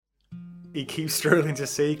he keeps struggling to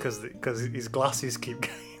see because his glasses keep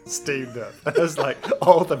getting steamed up. There's like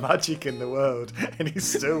all the magic in the world, and he's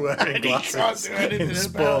still wearing glasses in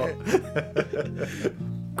sport.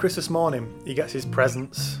 Christmas morning, he gets his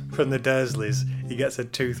presents from the Dursleys. He gets a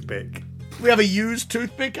toothpick. We have a used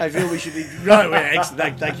toothpick. I feel we should be right. Wait,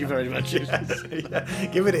 excellent. Thank you very much. Yeah.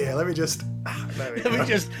 Give it here. Let me just. Let me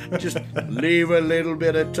just leave a little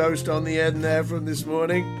bit of toast on the end there from this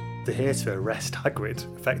morning. They're here to arrest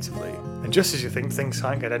Hagrid, effectively. And just as you think things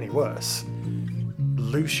can't get any worse,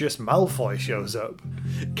 Lucius Malfoy shows up.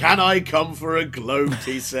 Can I come for a gloat,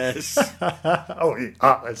 he says.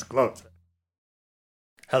 Let's gloat.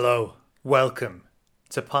 Hello, welcome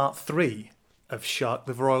to part 3 of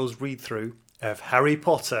Sharkliveroil's read-through of Harry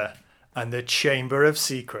Potter and the Chamber of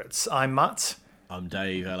Secrets. I'm Matt. I'm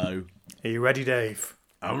Dave, hello. Are you ready, Dave?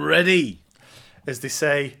 I'm ready. As they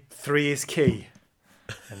say, 3 is key.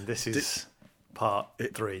 And this is part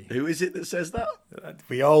 3. Who is it that says that?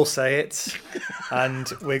 We all say it.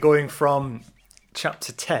 And we're going from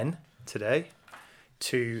chapter 10 today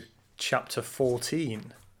to chapter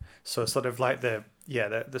 14. So sort of like the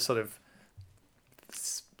sort of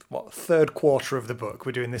third quarter of the book.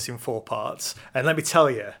 We're doing this in 4 parts. And let me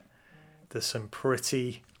tell you, there's some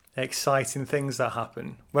pretty exciting things that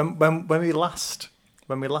happen. When we last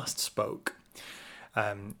spoke,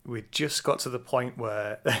 we just got to the point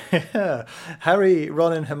where Harry,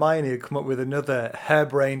 Ron and Hermione had come up with another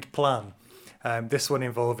harebrained plan. This one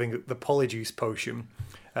involving the Polyjuice potion,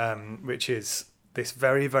 which is this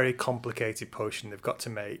very, very complicated potion they've got to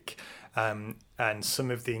make. And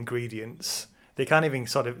some of the ingredients, they can't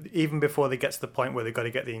even before they get to the point where they've got to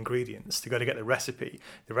get the ingredients, they've got to get the recipe.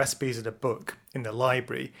 The recipe's in a book in the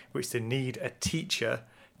library, which they need a teacher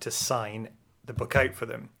to sign the book out for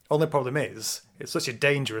them. Only problem is, it's such a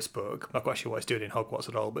dangerous book. I'm not quite sure what it's doing in Hogwarts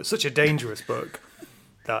at all, but it's such a dangerous book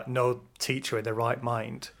that no teacher in their right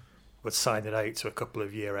mind would sign it out to a couple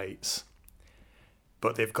of year 8s.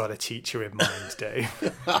 But they've got a teacher in mind, Dave.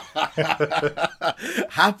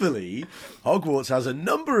 Happily, Hogwarts has a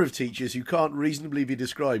number of teachers who can't reasonably be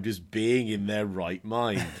described as being in their right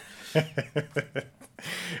mind.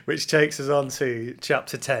 Which takes us on to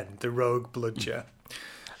chapter 10, the Rogue Bludger.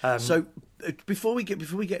 So before we get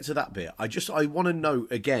to that bit, I want to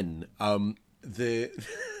note again the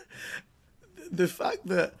fact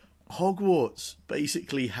that Hogwarts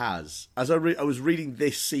basically has, as I was reading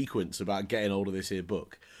this sequence about getting hold of this here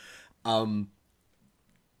book, I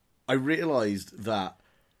realised that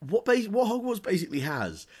what Hogwarts basically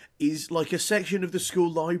has is like a section of the school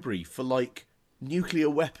library for like nuclear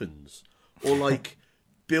weapons or like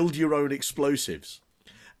build your own explosives.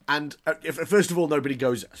 And first of all, nobody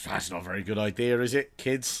goes, that's not a very good idea, is it,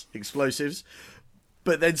 kids? Explosives.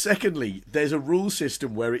 But then secondly, there's a rule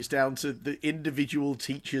system where it's down to the individual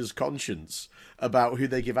teacher's conscience about who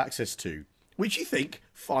they give access to. Which you think,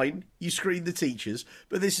 fine, you screen the teachers,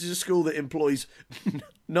 but this is a school that employs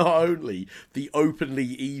not only the openly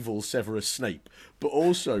evil Severus Snape, but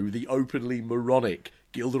also the openly moronic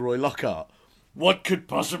Gilderoy Lockhart. What could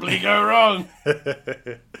possibly go wrong?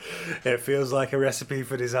 It feels like a recipe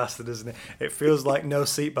for disaster, doesn't it? It feels like no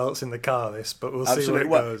seatbelts in the car, this, but we'll see where it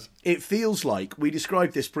goes. It feels like, we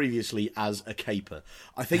described this previously as a caper.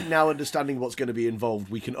 I think now understanding what's going to be involved,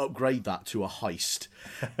 we can upgrade that to a heist.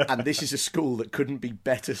 And this is a school that couldn't be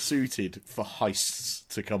better suited for heists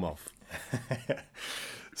to come off.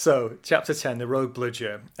 So, chapter 10, the Rogue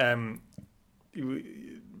Bludger.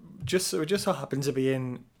 Just so happened to be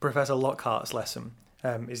in Professor Lockhart's lesson.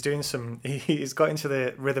 He's got into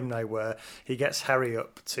the rhythm now where he gets Harry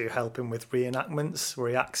up to help him with reenactments,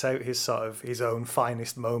 where he acts out his own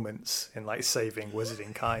finest moments in like saving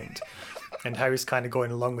wizarding kind. And Harry's kind of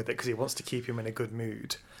going along with it because he wants to keep him in a good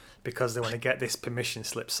mood, because they want to get this permission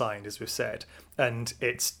slip signed, as we've said. And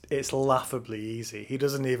it's laughably easy. He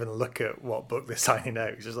doesn't even look at what book they're signing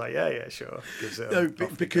out. He's just like, yeah, sure.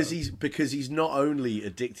 Because he's not only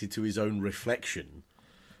addicted to his own reflection,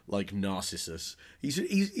 like Narcissus, he's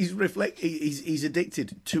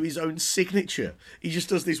addicted to his own signature. He just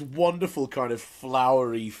does this wonderful kind of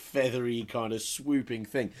flowery, feathery kind of swooping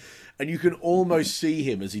thing. And you can almost see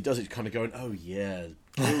him as he does it kind of going, oh yeah,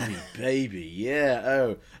 Gildy, baby,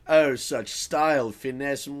 yeah, oh, such style,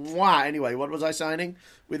 finesse, mwah. Anyway, what was I signing?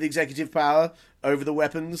 With executive power over the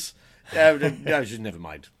weapons? No, just never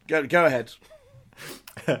mind. Go ahead.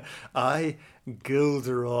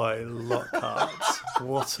 Gilderoy Lockhart.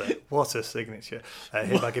 What a signature.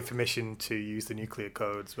 Hereby give permission to use the nuclear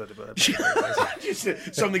codes. something,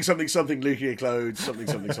 nuclear codes,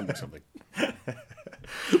 something.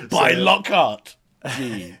 By Lockhart.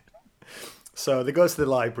 Gee. So they go to the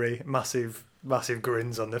library, massive massive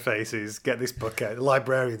grins on their faces, get this book out. The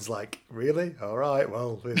librarian's like, really? All right,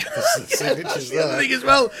 well, there's the signatures The other there. thing as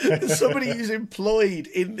well, there's somebody who's employed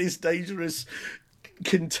in this dangerous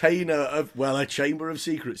container of, well, a chamber of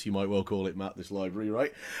secrets, you might well call it, Matt, this library,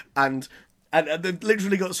 right? And they've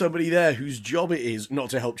literally got somebody there whose job it is not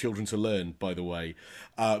to help children to learn, by the way,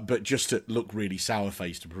 but just to look really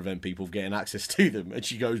sour-faced to prevent people from getting access to them. And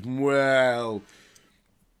she goes, well,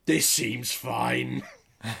 this seems fine.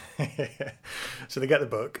 So they get the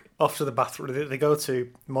book, off to the bathroom. They go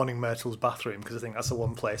to Morning Myrtle's bathroom, because I think that's the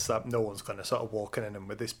one place that no one's going to sort of walk in them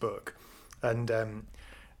with this book. And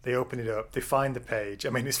they open it up, they find the page. I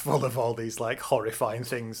mean, it's full of all these like horrifying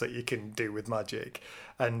things that you can do with magic.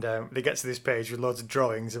 And they get to this page with loads of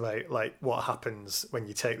drawings about like what happens when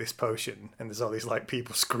you take this potion. And there's all these like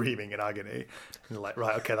people screaming in agony. And they're like,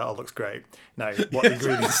 right, okay, that all looks great. Now, what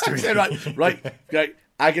ingredients do we need? Right.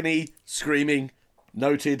 Agony, screaming,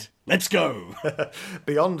 noted. Let's go.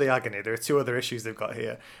 Beyond the agony, there are two other issues they've got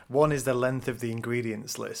here. One is the length of the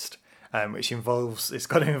ingredients list. It's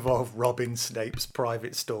going to involve robbing Snape's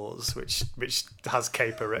private stores, which has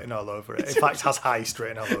caper written all over it. In fact, has heist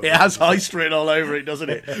written all over it. It has heist written all over it, doesn't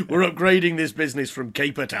it? We're upgrading this business from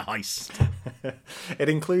caper to heist. It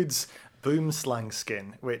includes boomslang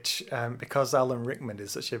skin, which, because Alan Rickman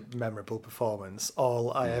is such a memorable performance,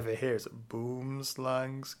 all I ever hear is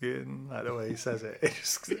boomslang skin. Like the way he says it.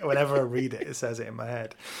 Whenever I read it, it says it in my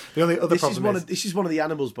head. The only other problem is... This is one of the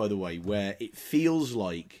animals, by the way, where it feels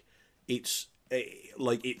like...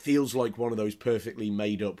 it feels like one of those perfectly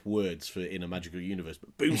made up words for in a magical universe,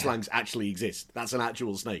 but boomslangs actually exist. That's an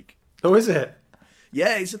actual snake. Oh, is it?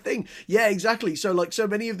 Yeah, it's a thing. Yeah, exactly. So like, so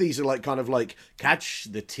many of these are like kind of like catch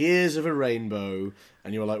the tears of a rainbow,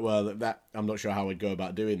 and you're like, well, that I'm not sure how I'd go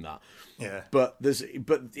about doing that. Yeah. But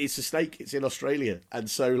it's a snake. It's in Australia, and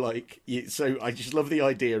so like, so I just love the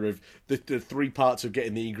idea of the three parts of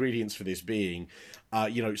getting the ingredients for this being,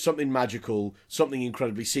 something magical, something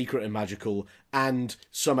incredibly secret and magical, and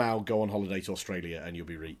somehow go on holiday to Australia, and you'll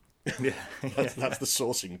be right. Yeah. That's the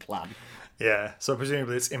sourcing plan. Yeah, so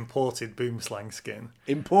presumably it's imported boomslang skin.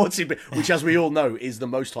 Imported, which, as we all know, is the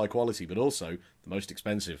most high quality, but also the most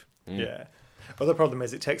expensive. Yeah. Other problem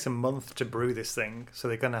is it takes a month to brew this thing, so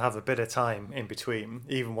they're going to have a bit of time in between,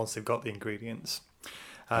 even once they've got the ingredients.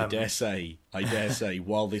 I dare say,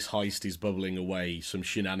 while this heist is bubbling away, some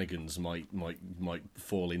shenanigans might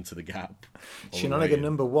fall into the gap. Shenanigan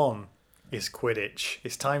number one is Quidditch.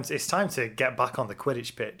 It's time to get back on the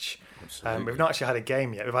Quidditch pitch. We've not actually had a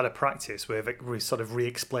game yet. We've had a practice where we sort of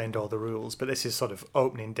re-explained all the rules, but this is sort of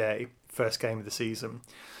opening day, first game of the season.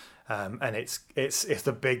 And it's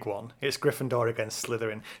the big one. It's Gryffindor against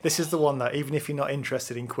Slytherin. This is the one that even if you're not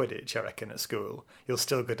interested in Quidditch, I reckon, at school, you'll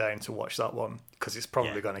still go down to watch that one because it's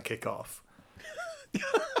probably going to kick off.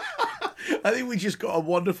 I think we just got a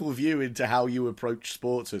wonderful view into how you approach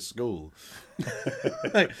sports at school.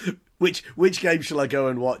 Which game shall I go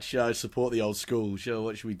and watch? Support the old school.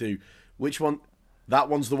 What should we do? Which one? That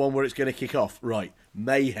one's the one where it's going to kick off. Right.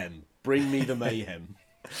 Mayhem. Bring me the mayhem.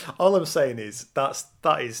 All I'm saying is that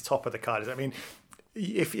is top of the card. I mean,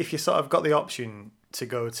 if you sort of got the option to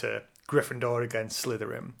go to Gryffindor against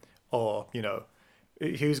Slytherin, or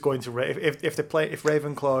who's going to if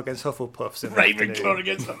Ravenclaw against Hufflepuffs, Ravenclaw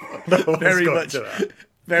against Hufflepuff,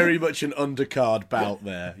 very much an undercard bout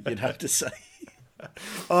there. You'd have to say.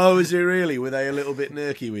 Oh, is it really? Were they a little bit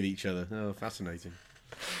nerky with each other? Oh, fascinating.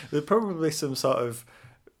 There's probably some sort of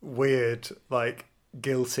weird, like,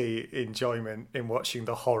 guilty enjoyment in watching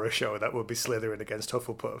the horror show that will be Slytherin against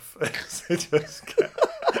Hufflepuff. They just get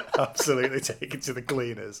absolutely taken to the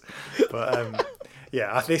cleaners. But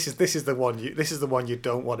yeah, this is the one you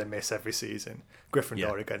don't want to miss every season.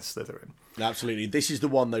 Gryffindor against Slytherin. Absolutely, this is the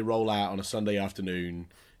one they roll out on a Sunday afternoon.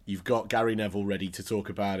 You've got Gary Neville ready to talk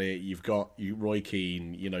about it. You've got Roy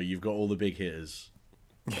Keane. You've got all the big hitters.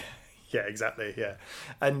 Yeah, exactly. Yeah,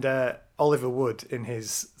 and Oliver Wood in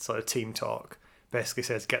his sort of team talk basically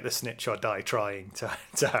says, "Get the snitch or die trying"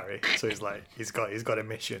 to Harry. So he's like, he's got a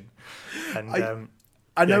mission. And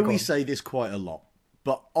I know we say this quite a lot,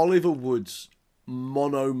 but Oliver Wood's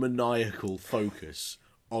monomaniacal focus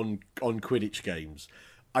on Quidditch games,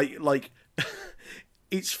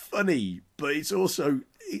 it's funny, but it's also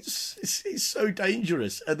it's so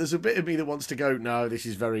dangerous, and there's a bit of me that wants to go, no, this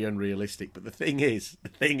is very unrealistic. But the thing is,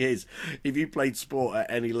 if you played sport at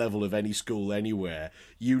any level of any school anywhere,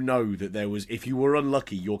 you know that there was, if you were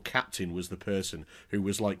unlucky, your captain was the person who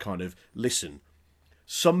was like, kind of, listen,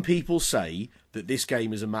 some people say that this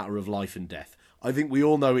game is a matter of life and death. I think we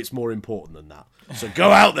all know it's more important than that. So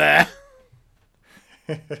go out there.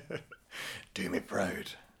 Do me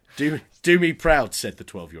proud. Do me proud, said the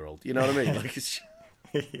 12-year-old. You know what I mean? Like, it's...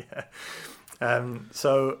 Yeah.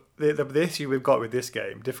 So the issue we've got with this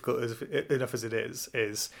game, difficult enough as it is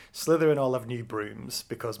Slytherin all have new brooms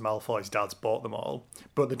because Malfoy's dad's bought them all.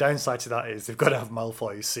 But the downside to that is they've got to have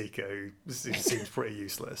Malfoy's Seeker, who seems pretty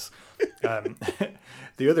useless.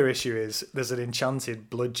 The other issue is there's an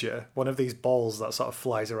enchanted bludger, one of these balls that sort of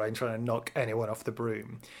flies around trying to knock anyone off the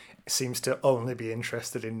broom. Seems to only be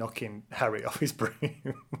interested in knocking Harry off his broom.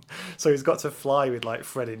 So he's got to fly with like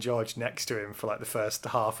Fred and George next to him for like the first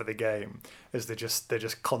half of the game as they're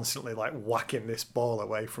just constantly like whacking this ball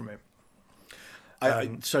away from him.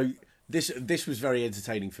 So this was very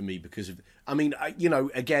entertaining for me because of, I mean,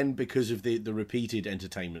 again, because of the repeated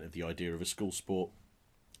entertainment of the idea of a school sport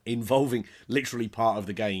involving literally part of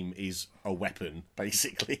the game is a weapon,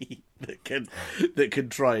 basically, that can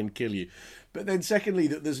try and kill you. But then secondly,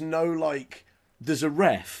 that there's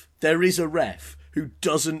there is a ref who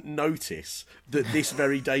doesn't notice that this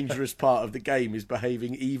very dangerous part of the game is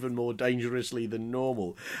behaving even more dangerously than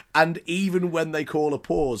normal. And even when they call a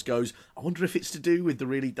pause, goes, I wonder if it's to do with the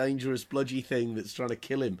really dangerous bludgy thing that's trying to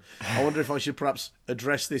kill him. I wonder if I should perhaps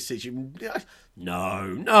address this situation.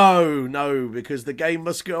 No, because the game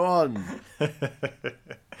must go on.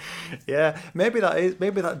 Yeah, maybe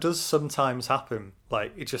that does sometimes happen.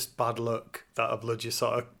 Like, it's just bad luck that a bludger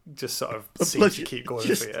sort of seems to keep going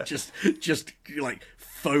for you. Just like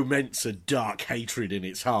foments a dark hatred in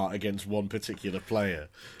its heart against one particular player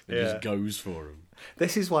and just goes for him.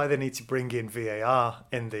 This is why they need to bring in VAR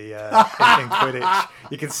in the in Quidditch.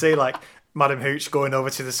 You can see like Madam Hooch going over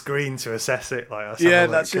to the screen to assess it. Like,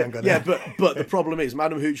 that's it. Yeah, but the problem is,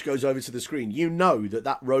 Madam Hooch goes over to the screen. You know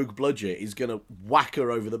that rogue bludger is going to whack her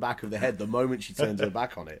over the back of the head the moment she turns her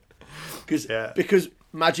back on it. Because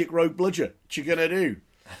magic rogue bludger, what you gonna do?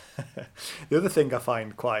 The other thing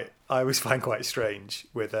I always find quite strange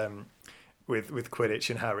with Quidditch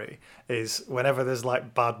and Harry is whenever there's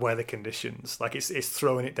like bad weather conditions, like it's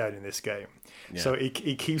throwing it down in this game. Yeah. So he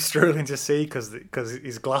keeps struggling to see because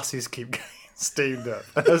his glasses keep getting steamed up.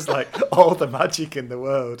 And there's like all the magic in the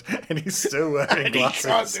world, and he's still wearing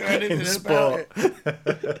glasses in sport.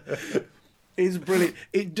 It's brilliant.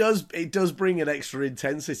 It does bring an extra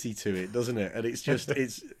intensity to it, doesn't it? And it's just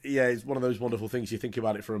it's one of those wonderful things. You think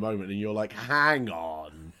about it for a moment, and you're like, hang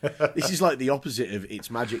on. This is like the opposite of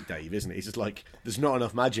It's Magic Dave, isn't it? It's just like, there's not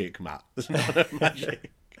enough magic, Matt. There's not enough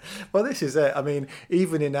magic. Well, this is it. I mean,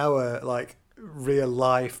 even in our like real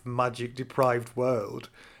life magic deprived world,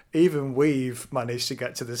 even we've managed to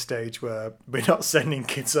get to the stage where we're not sending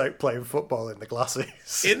kids out playing football in the glasses.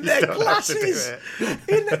 In their glasses?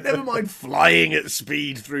 Never mind flying at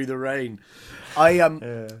speed through the rain. I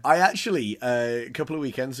actually, a couple of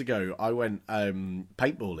weekends ago, I went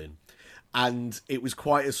paintballing. And it was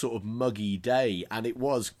quite a sort of muggy day. And it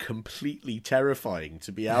was completely terrifying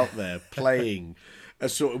to be out there playing a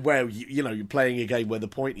sort of, where, you're playing a game where the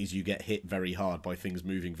point is you get hit very hard by things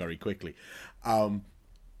moving very quickly.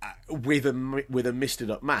 With a misted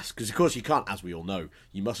up mask, because of course you can't, as we all know,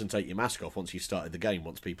 you mustn't take your mask off once you've started the game,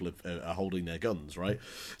 once people are holding their guns, right?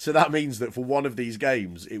 So that means that for one of these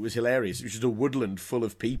games, it was hilarious. It was just a woodland full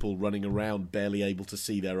of people running around, barely able to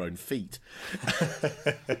see their own feet.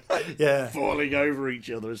 Yeah, falling over each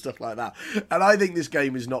other and stuff like that. And I think this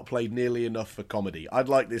game is not played nearly enough for comedy. I'd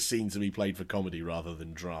like this scene to be played for comedy rather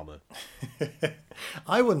than drama.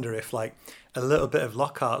 I wonder if like a little bit of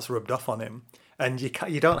Lockhart's rubbed off on him. And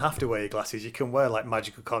you don't have to wear your glasses. You can wear like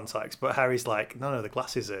magical contacts. But Harry's like, no, the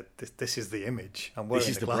glasses are. This is the image. I'm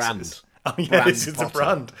wearing the glasses. Brand. Oh yeah, this is the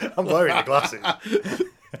brand. I'm wearing the glasses.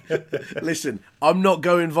 Listen, I'm not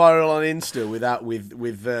going viral on Insta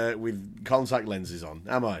with contact lenses on,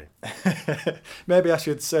 am I? Maybe I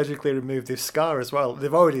should surgically remove this scar as well.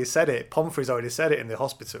 They've already said it. Pomfrey's already said it in the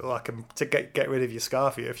hospital. I can get rid of your scar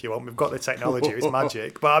for you if you want. We've got the technology. It's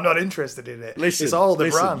magic, but I'm not interested in it. It's all the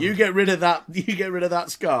brand. You get rid of that. You get rid of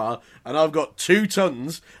that scar, and I've got 2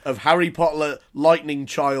 tons of Harry Potter Lightning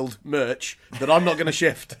Child merch that I'm not going to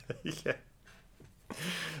shift. Yeah.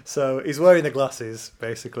 So he's wearing the glasses,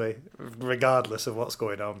 basically, regardless of what's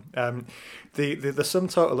going on. The sum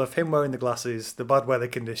total of him wearing the glasses, the bad weather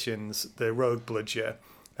conditions, the rogue bludger,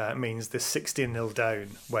 means they're 16-0 down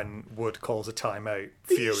when Wood calls a timeout.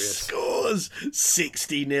 Furious. He scores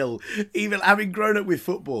 60-0. Even having grown up with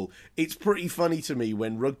football, it's pretty funny to me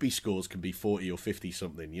when rugby scores can be 40 or 50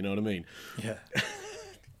 something. You know what I mean? Yeah.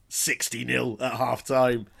 60-0 at half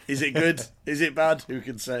time. Is it good? Is it bad? Who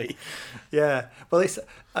can say? Yeah. Well,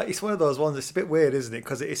 it's one of those ones. It's a bit weird, isn't it?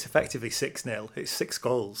 Because it's effectively 6-0. It's 6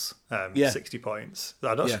 goals, 60 points.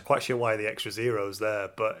 I'm not quite sure why the extra zero's there,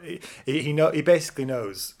 but he basically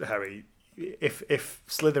knows, Harry, if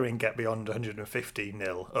Slytherin get beyond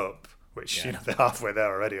 150-0 up, which they're halfway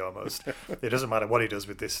there already almost, it doesn't matter what he does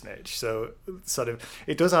with this snitch. So sort of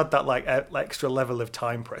it does add that like extra level of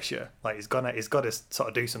time pressure. Like he's got to sort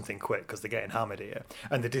of do something quick because they're getting hammered here.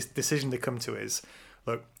 And the decision they come to is,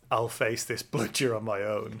 look, I'll face this bludger on my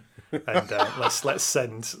own, and let's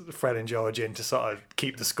send Fred and George in to sort of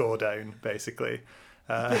keep the score down, basically.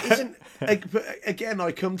 But again,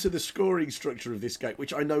 I come to the scoring structure of this game,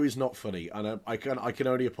 which I know is not funny, and I can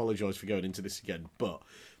only apologise for going into this again. But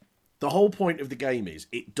the whole point of the game is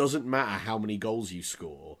it doesn't matter how many goals you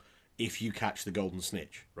score if you catch the golden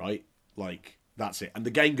snitch, right? Like that's it, and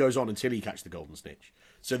the game goes on until you catch the golden snitch.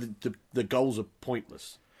 So the goals are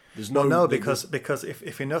pointless. There's no because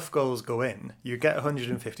if enough goals go in, you get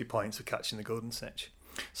 150 points for catching the golden snitch.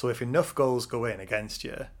 So if enough goals go in against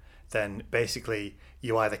you, then basically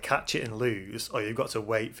you either catch it and lose, or you've got to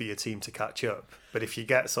wait for your team to catch up. But if you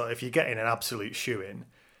get in an absolute shoe-in,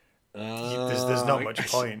 there's not much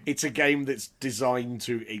point. It's a game that's designed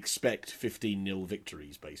to expect 15-0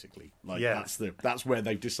 victories, basically. Like that's where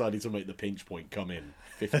they've decided to make the pinch point come in.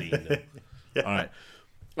 15-0. Yeah. All right.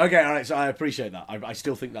 Okay, all right, so I appreciate that. I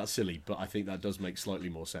still think that's silly, but I think that does make slightly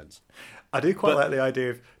more sense. I do quite like the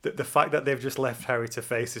idea of the fact that they've just left Harry to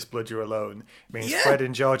face this bludger alone means Fred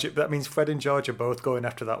and George are both going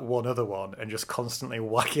after that one other one and just constantly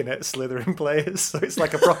whacking at Slytherin players. So it's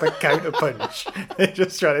like a proper counter punch. They're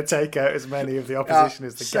just trying to take out as many of the opposition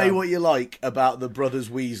as they can. Say what you like about the brothers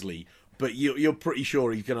Weasley, but you're pretty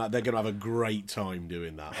sure they're gonna have a great time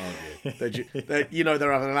doing that, aren't you?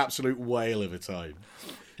 They're having an absolute whale of a time.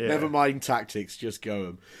 Yeah. Never mind tactics, just go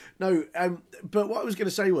them. No, but what I was going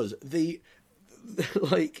to say was they're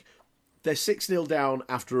 6-0 down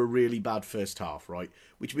after a really bad first half, right?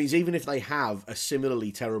 Which means even if they have a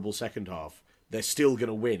similarly terrible second half, they're still going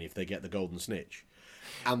to win if they get the golden snitch.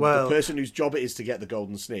 And the person whose job it is to get the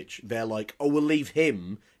golden snitch, they're like, oh, we'll leave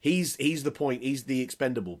him. He's the point. He's the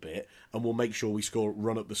expendable bit, and we'll make sure we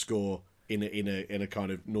run up the score in a kind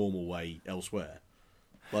of normal way elsewhere.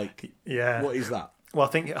 Like, what is that? Well, I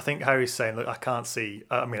think Harry's saying, look, I can't see.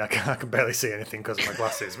 I mean, I can barely see anything because of my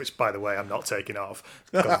glasses, which, by the way, I'm not taking off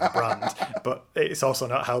because of the brand. But it's also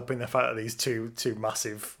not helping the fact that these two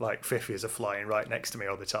massive like 50s are flying right next to me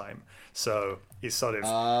all the time. So it's sort of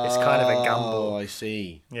it's kind of a gamble. Oh, I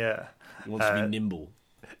see. Yeah, he wants to be nimble.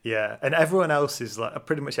 Yeah, and everyone else is like,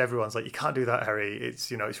 pretty much everyone's like, you can't do that, Harry. It's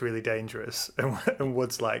it's really dangerous. And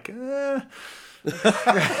Wood's like,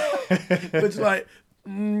 Wood's like.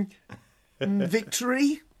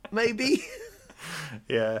 Victory, maybe?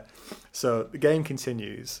 Yeah. So the game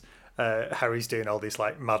continues. Harry's doing all these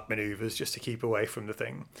like mad maneuvers just to keep away from the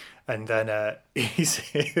thing. And then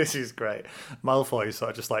this is great. Malfoy's sort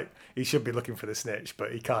of just like, he should be looking for the snitch,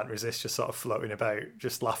 but he can't resist just sort of floating about,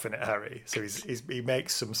 just laughing at Harry. So he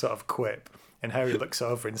makes some sort of quip. And Harry looks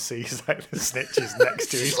over and sees like the snitch is next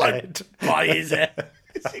to his head. By his head.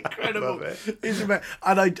 It's incredible.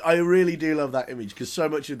 And I really do love that image because so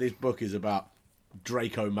much of this book is about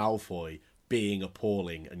Draco Malfoy being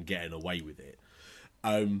appalling and getting away with it.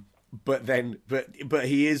 But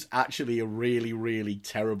he is actually a really, really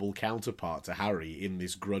terrible counterpart to Harry in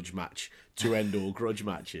this grudge match to end all grudge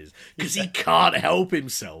matches because he can't help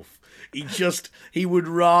himself. He would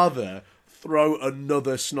rather throw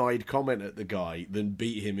another snide comment at the guy than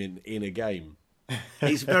beat him in a game.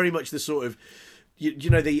 He's very much the sort of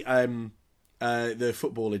the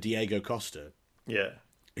footballer Diego Costa,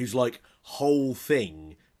 whose like whole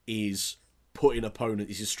thing is putting opponent.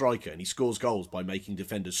 He's a striker and he scores goals by making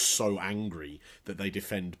defenders so angry that they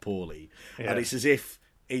defend poorly. And it's as if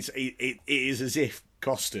it is as if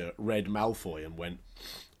Costa read Malfoy and went,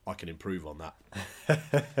 I can improve on that.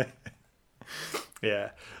 Yeah.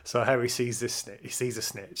 So Harry sees this snitch. He sees a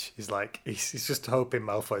snitch. He's like, he's just hoping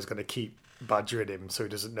Malfoy's going to keep badgering him so he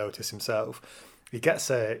doesn't notice himself. He gets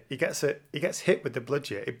hit with the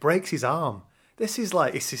bludger. It breaks his arm. This is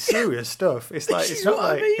serious stuff. It's like it's not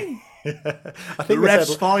like. I mean. I think the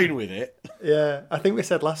ref's fine with it. Yeah, I think we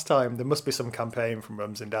said last time there must be some campaign from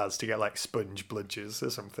mums and dads to get like sponge bludgers or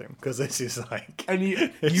something because this is like. And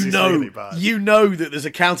really bad. You know that there's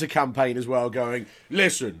a counter campaign as well going.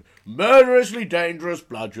 Listen. Murderously dangerous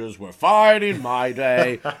bludgers were fine in my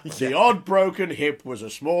day. The odd broken hip was a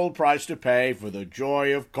small price to pay for the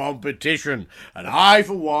joy of competition. And I,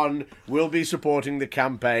 for one, will be supporting the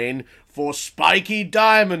campaign for spiky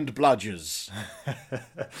diamond bludgers.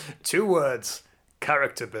 2 words.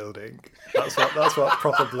 Character building. That's what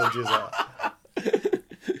proper bludgers are.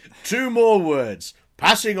 2 more words.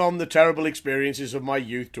 Passing on the terrible experiences of my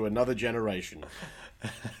youth to another generation.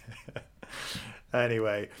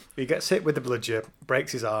 Anyway, he gets hit with the bludger,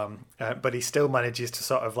 breaks his arm, but he still manages to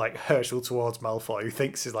sort of like hurtle towards Malfoy, who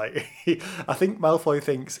thinks is like, I think Malfoy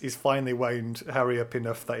thinks he's finally wound Harry up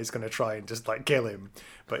enough that he's going to try and just like kill him.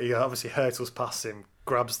 But he obviously hurtles past him,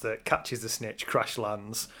 catches the snitch, crash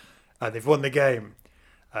lands, and they've won the game.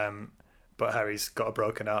 But Harry's got a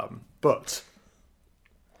broken arm. But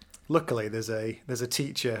luckily, there's a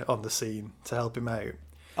teacher on the scene to help him out.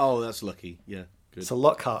 Oh, that's lucky. Yeah, good. So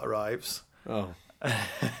Lockhart arrives. Oh.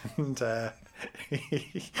 And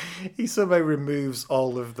he somehow removes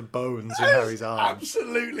all of the bones in Harry's arm.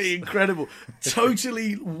 Absolutely incredible.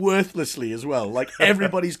 Totally worthlessly as well. Like,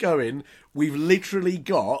 everybody's going, we've literally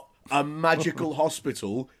got a magical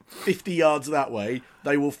hospital 50 yards that way.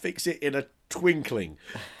 They will fix it in a twinkling.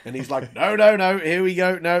 And he's like, no, here we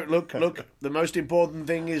go. No, look. The most important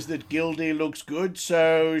thing is that Gildy looks good,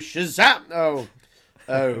 so Shazam!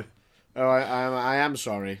 I am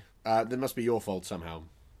sorry. That must be your fault somehow.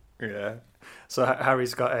 Yeah. So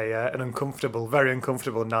Harry's got an very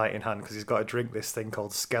uncomfortable night in hand because he's got to drink this thing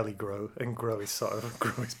called Skelly Grow and grow his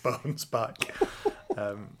bones back,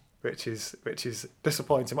 which is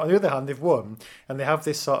disappointing. But on the other hand, they've won and they have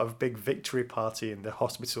this sort of big victory party in the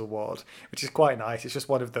hospital ward, which is quite nice. It's just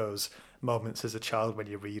one of those moments as a child when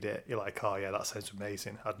you read it, you're like, oh yeah, that sounds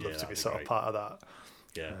amazing. I'd love to be sort of part of that.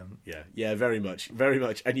 Yeah, very much.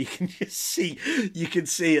 And you can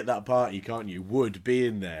see at that party, can't you? Wood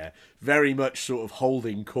being there, very much sort of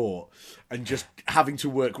holding court and just having to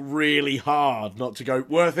work really hard not to go,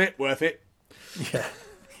 worth it.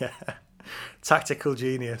 Yeah. Tactical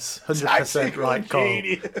genius. 100% right call.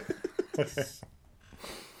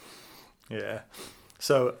 Yeah.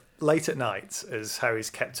 So late at night, as Harry's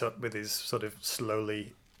kept up with his sort of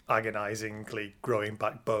slowly, agonisingly growing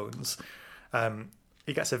back bones,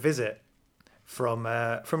 he gets a visit from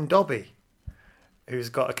Dobby, who's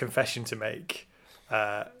got a confession to make.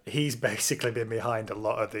 He's basically been behind a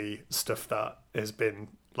lot of the stuff that has been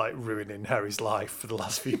like ruining Harry's life for the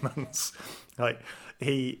last few months. Like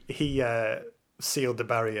he sealed the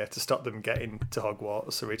barrier to stop them getting to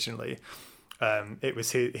Hogwarts originally. It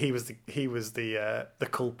was he was the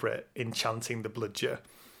culprit in chanting the bludger.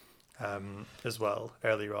 As well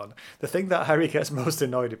earlier on. The thing that Harry gets most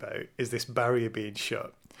annoyed about is this barrier being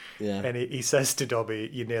shut. Yeah. And he says to Dobby,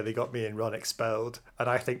 "You nearly got me and Ron expelled." And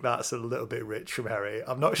I think that's a little bit rich from Harry.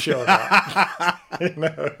 I'm not sure that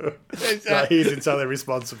that he's entirely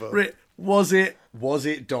responsible. Was it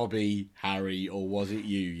Dobby, Harry, or was it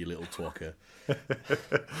you little twalker?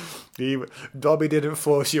 Dobby didn't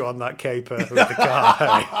force you on that caper with the car,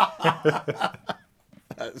 Harry.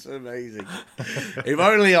 That's amazing. If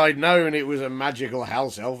only I'd known it was a magical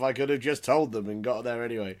house elf, I could have just told them and got there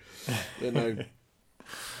anyway. You know.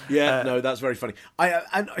 Yeah, no, that's very funny.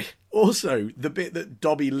 Also, the bit that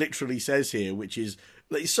Dobby literally says here, which is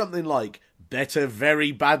something like, better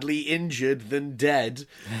very badly injured than dead,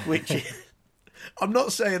 which I'm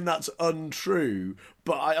not saying that's untrue,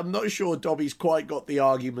 but I'm not sure Dobby's quite got the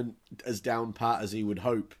argument as down pat as he would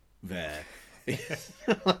hope there.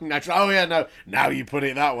 Oh yeah, no. Now you put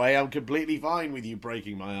it that way, I'm completely fine with you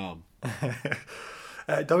breaking my arm.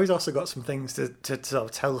 Dobby's also got some things to sort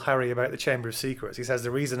of tell Harry about the Chamber of Secrets. He says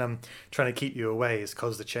the reason I'm trying to keep you away is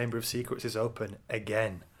because the Chamber of Secrets is open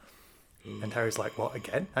again. And Harry's like, what,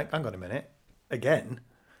 again? Hang on a minute. Again?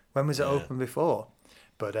 When was it open before?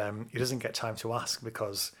 But he doesn't get time to ask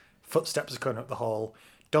because footsteps are coming up the hall.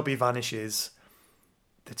 Dobby vanishes.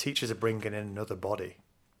 The teachers are bringing in another body.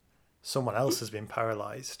 Someone else has been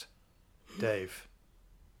paralysed. Dave.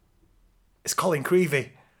 It's Colin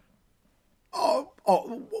Creevy. Oh,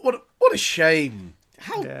 what a shame.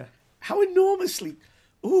 How enormously...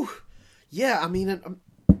 Ooh, yeah, I mean,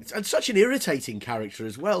 and such an irritating character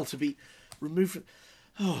as well to be removed from...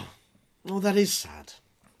 Oh, that is sad.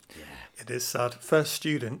 Yeah. It is sad. First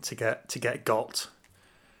student to get got.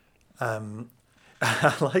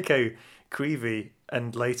 I like how Creevy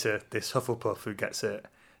and later this Hufflepuff who gets it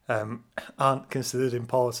aren't considered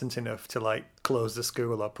important enough to like close the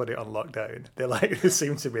school or put it on lockdown. They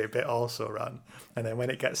seem to be a bit also ran. And then when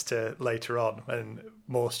it gets to later on when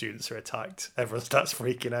more students are attacked, everyone starts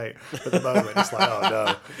freaking out. But at the moment it's like, oh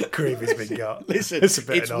no, Creevy's been got. Listen,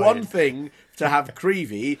 it's one thing to have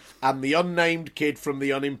Creevy and the unnamed kid from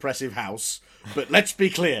the unimpressive house, but let's be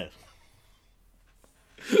clear.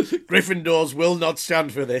 Gryffindors will not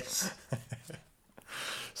stand for this.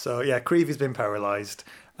 So yeah, Creevy's been paralysed.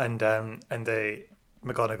 And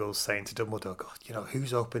McGonagall's saying to Dumbledore, God, you know,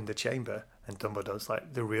 who's opened the chamber? And Dumbledore's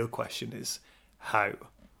like, the real question is how?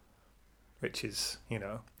 Which is, you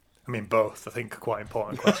know, I mean, both, I think, are quite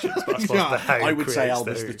important questions. But I suppose the how I would say, creates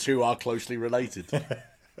Albus, the two are closely related.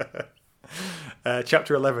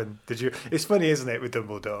 Chapter 11. It's funny, isn't it, with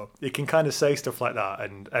Dumbledore? You can kind of say stuff like that,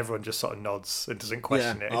 and everyone just sort of nods and doesn't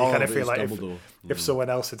question it. And you kind of feel like if someone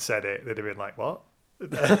else had said it, they'd have been like, "What?"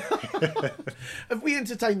 Have we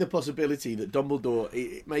entertained the possibility that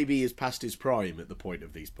Dumbledore maybe is past his prime at the point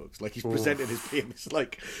of these books? Like he's presented as being this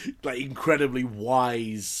like incredibly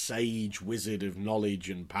wise sage wizard of knowledge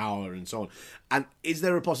and power and so on. And is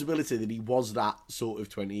there a possibility that he was that sort of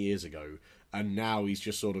 20 years ago, and now he's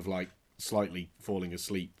just sort of like slightly falling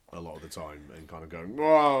asleep a lot of the time and kind of going,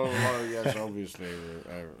 "Oh, yes, obviously."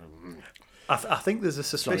 I think there's a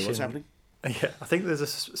suspicion. Sorry, what's happening? Yeah, I think there's a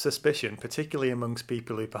suspicion, particularly amongst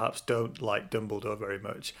people who perhaps don't like Dumbledore very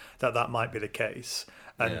much, that might be the case.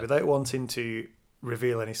 And without wanting to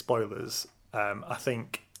reveal any spoilers, I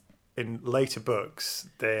think in later books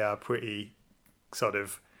they are pretty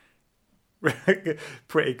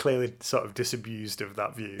clearly sort of disabused of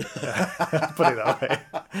that view. Put it that way.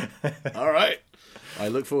 All right, I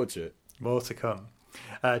look forward to it. More to come.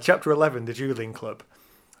 Chapter 11, the Dueling Club.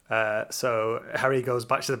 So Harry goes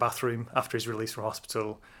back to the bathroom after his release from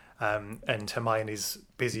hospital, and Hermione's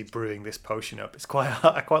busy brewing this potion up.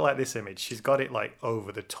 I quite like this image. She's got it like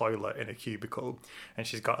over the toilet in a cubicle, and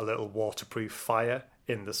she's got a little waterproof fire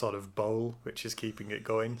in the sort of bowl which is keeping it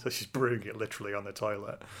going. So she's brewing it literally on the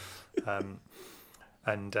toilet,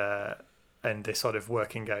 and they're sort of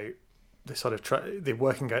working out. They're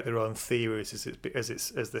working out their own theories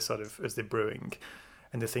as they're brewing,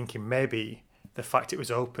 and they're thinking maybe the fact it was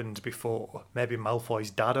opened before, maybe Malfoy's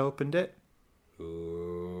dad opened it.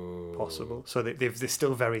 Ooh. Possible. So they're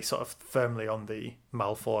still very sort of firmly on the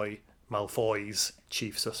Malfoy's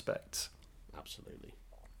chief suspects. Absolutely.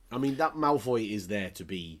 I mean, that Malfoy is there to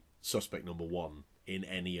be suspect number one in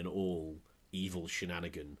any and all evil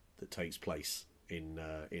shenanigan that takes place in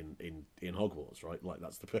Hogwarts, right? Like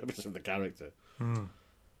that's the purpose of the character.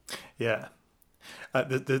 Yeah.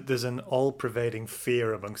 There's an all-pervading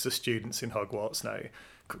fear amongst the students in Hogwarts now.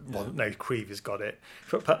 Well, now Creevey's got it,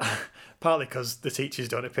 but partly because the teachers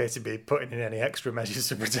don't appear to be putting in any extra measures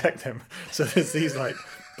to protect them. So there's these like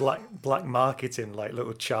black marketing, like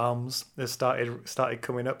little charms that started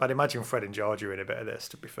coming up. I'd imagine Fred and George are in a bit of this.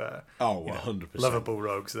 To be fair, 100%. Lovable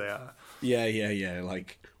rogues they are. Yeah.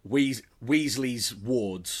 Like Weasley's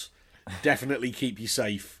wards definitely keep you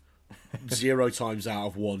safe. 0 times out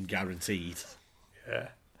of 1 guaranteed. Yeah.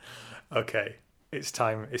 Okay. It's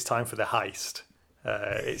time for the heist.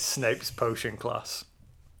 It's Snape's potion class,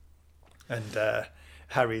 and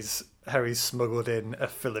Harry's smuggled in a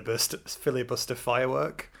filibuster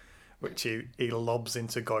firework, which he lobs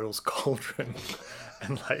into Goyle's cauldron,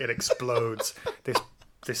 and like it explodes.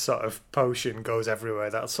 This sort of potion goes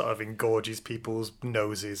everywhere. That sort of engorges people's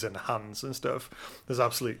noses and hands and stuff. There's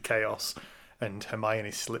absolute chaos, and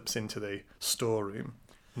Hermione slips into the storeroom,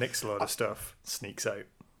 nicks a load of stuff, sneaks out.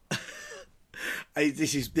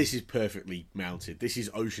 This is perfectly mounted. This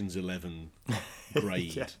is Ocean's 11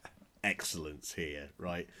 grade excellence here,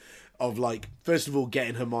 right? Of like, first of all,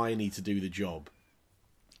 getting Hermione to do the job,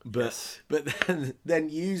 but then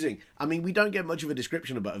using. I mean, we don't get much of a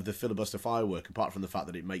description of the filibuster firework apart from the fact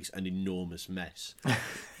that it makes an enormous mess.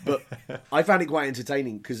 But I found it quite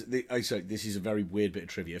entertaining because this is a very weird bit of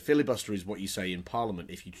trivia. Filibuster is what you say in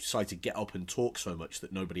Parliament if you decide to get up and talk so much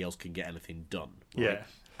that nobody else can get anything done. Right? Yeah.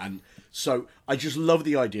 And so I just love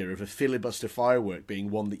the idea of a filibuster firework being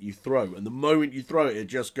one that you throw. And the moment you throw it, it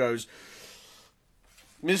just goes,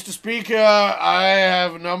 "Mr. Speaker, I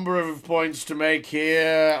have a number of points to make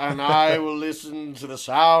here, and I will listen to the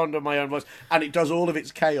sound of my own voice." And it does all of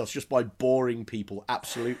its chaos just by boring people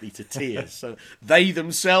absolutely to tears. So they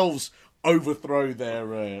themselves overthrow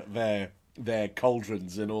their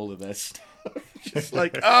cauldrons and all of their stuff. Just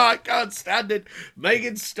like, I can't stand it.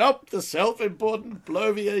 Megan, stop the self-important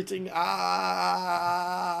bloviating.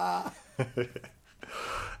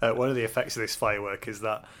 One of the effects of this firework is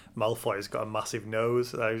that Malfoy has got a massive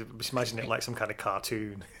nose. I just imagine it like some kind of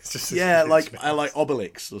cartoon. It's just like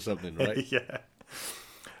Obelix or something, right? Yeah.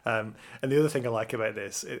 And the other thing I like about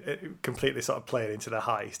this, it completely sort of playing into the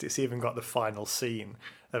heist. It's even got the final scene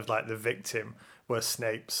of like the victim, where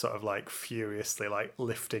Snape's sort of like furiously like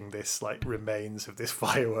lifting this like remains of this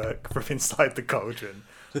firework from inside the cauldron.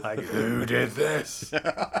 Like, who did this?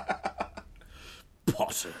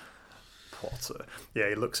 Potter. Yeah,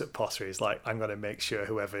 he looks at Potter. He's like, I'm going to make sure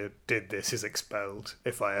whoever did this is expelled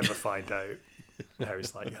if I ever find out. And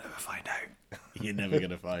Harry's like, you'll never find out. You're never going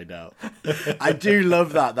to find out. I do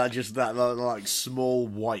love that like small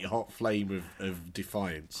white hot flame of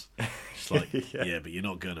defiance. It's like, yeah, but you're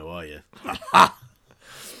not going to, are you?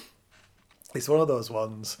 It's one of those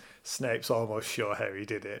ones, Snape's almost sure Harry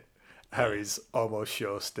did it. Harry's almost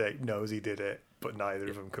sure Snape knows he did it. but neither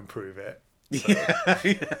of them can prove it. Yeah,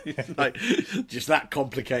 like just that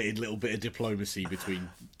complicated little bit of diplomacy between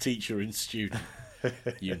teacher and student.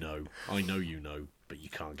 I know you know, but you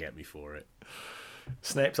can't get me for it.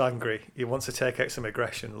 Snape's angry. He wants to take out some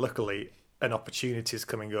aggression. Luckily, an opportunity is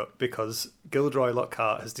coming up because Gilderoy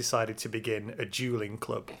Lockhart has decided to begin a dueling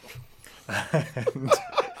club. And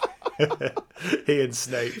he and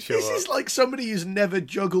Snape show up. This is like somebody who's never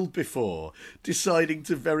juggled before deciding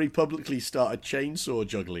to very publicly start a chainsaw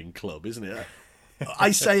juggling club, isn't it?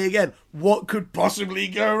 I say again, what could possibly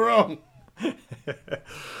go wrong?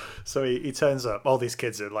 So he turns up. All these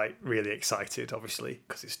kids are like really excited, obviously,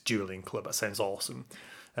 because it's dueling club. That sounds awesome.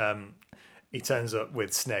 He turns up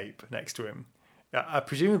with Snape next to him.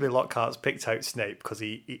 Presumably Lockhart's picked out Snape because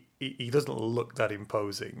he doesn't look that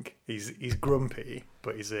imposing. He's grumpy,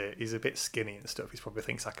 but he's a bit skinny and stuff. He probably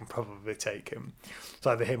thinks I can probably take him. It's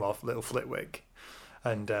either him or little Flitwick,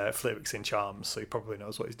 and Flitwick's in charms, so he probably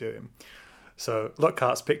knows what he's doing. So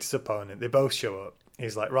Lockhart's picked his opponent. They both show up.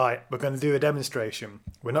 He's like, right, we're going to do a demonstration.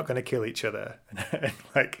 We're not going to kill each other. And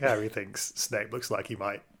like Harry thinks Snape looks like he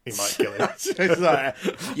might kill him. It's like,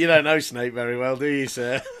 you don't know Snape very well, do you,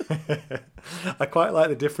 sir? I quite like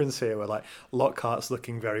the difference here where like Lockhart's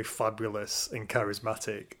looking very fabulous and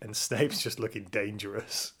charismatic and Snape's just looking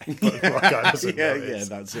dangerous. Yeah,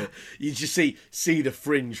 that's it. You just see the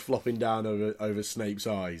fringe flopping down over Snape's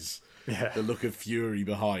eyes. Yeah. The look of fury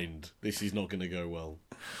behind. This is not going to go well.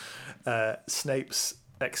 Snape's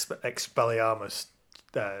Expelliarmus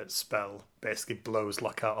spell basically blows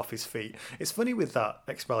Lockhart off his feet. It's funny with that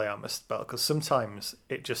Expelliarmus spell because sometimes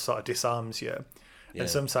it just sort of disarms you. Yeah. And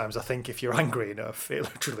sometimes I think if you're angry enough, it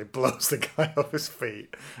literally blows the guy off his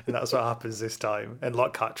feet. And that's what happens this time. And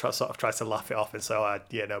Lockhart tries to laugh it off and say,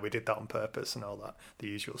 we did that on purpose and all that. The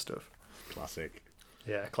usual stuff. Classic.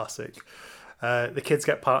 Yeah, classic. The kids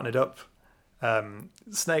get partnered up.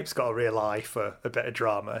 Snape's got a real eye for a bit of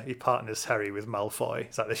drama. He partners Harry with Malfoy.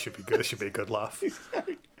 It's like, this should be good. This should be a good laugh.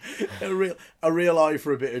 a real eye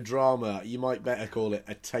for a bit of drama. You might better call it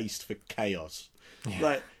a taste for chaos. Yeah.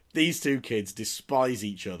 Like, these two kids despise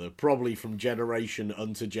each other, probably from generation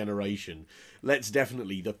unto generation. Let's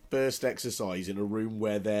definitely the first exercise in a room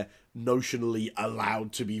where they're notionally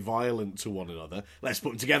allowed to be violent to one another. Let's put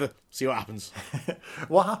them together, see what happens.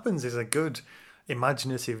 What happens is a good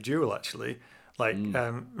imaginative duel, actually. Like,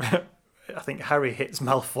 I think Harry hits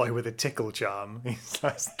Malfoy with a tickle charm. He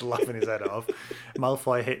starts laughing his head off.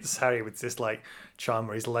 Malfoy hits Harry with this like charm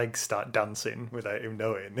where his legs start dancing without him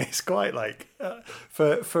knowing. It's quite like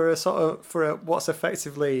for what's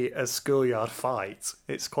effectively a schoolyard fight.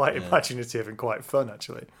 It's quite imaginative and quite fun,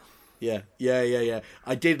 actually. Yeah.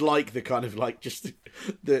 I did like the kind of like just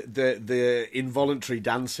the involuntary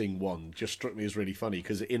dancing one just struck me as really funny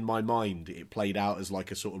because in my mind it played out as like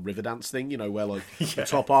a sort of river dance thing, where like the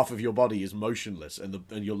top half of your body is motionless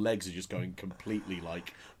and your legs are just going completely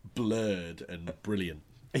like blurred and brilliant.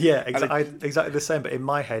 Yeah, exactly the same. But in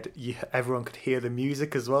my head, everyone could hear the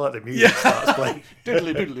music as well. Like the music starts playing.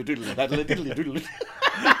 Diddly diddly diddly diddly diddly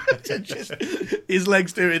diddly. Just his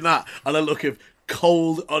legs doing that, and a look of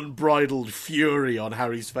cold, unbridled fury on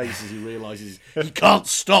Harry's face as he realises he can't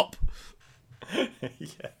stop.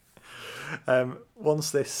 Yeah.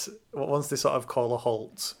 Once this sort of call a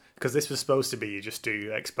halt, because this was supposed to be you just do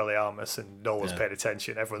Expelliarmus and no one's paid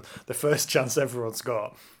attention. The first chance everyone's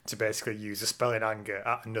got to basically use a spell in anger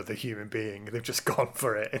at another human being, they've just gone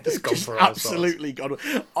for it. It's gone for it. Absolutely gone.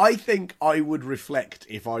 I think I would reflect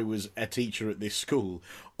if I was a teacher at this school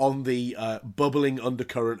on the bubbling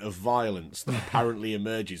undercurrent of violence that apparently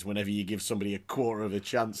emerges whenever you give somebody a quarter of a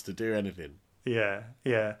chance to do anything. Yeah.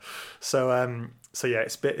 So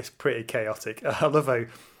it's pretty chaotic. I love how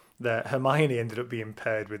that Hermione ended up being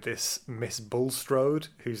paired with this Miss Bulstrode,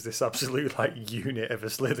 who's this absolute like unit of a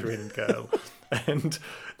Slytherin girl, and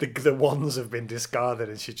the wands have been discarded,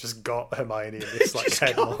 and she just got Hermione in this like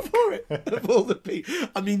headlock. For it of all the people.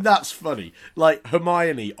 I mean, that's funny. Like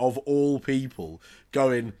Hermione, of all people,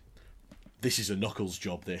 going, "This is a Knuckles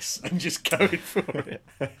job, this," and just going for it.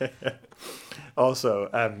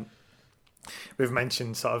 Also, we've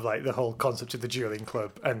mentioned sort of like the whole concept of the dueling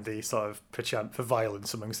club and the sort of penchant for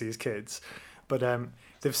violence amongst these kids. But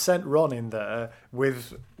they've sent Ron in there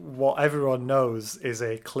with what everyone knows is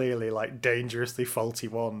a clearly like dangerously faulty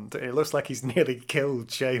wand. It looks like he's nearly killed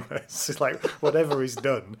Seamus. It's like whatever he's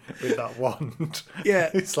done with that wand. Yeah,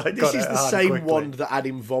 it's like this is the same wand that had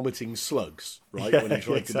him vomiting slugs, right? Yeah, when he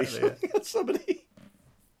tried to do something at somebody.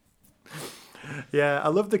 Yeah, I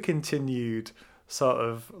love the continued sort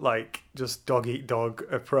of like just dog eat dog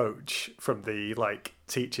approach from the like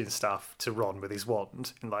teaching staff to Ron with his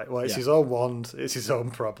wand. And like, well, it's his own wand, it's his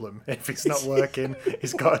own problem. If it's not working,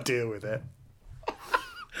 he's got to deal with it.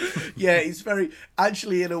 Yeah, it's very...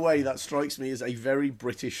 Actually, in a way, that strikes me as a very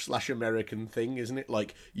British/American thing, isn't it?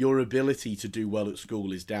 Like, your ability to do well at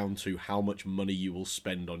school is down to how much money you will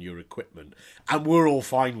spend on your equipment. And we're all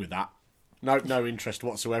fine with that. No interest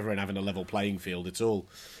whatsoever in having a level playing field at all.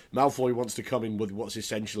 Malfoy wants to come in with what's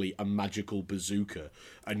essentially a magical bazooka,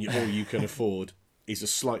 and all you can afford is a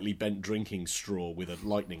slightly bent drinking straw with a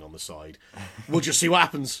lightning on the side. We'll just see what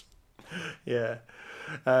happens. Yeah.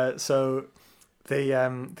 So they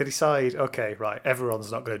decide, okay, right,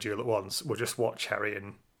 everyone's not going to duel at once. We'll just watch Harry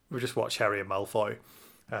and Malfoy,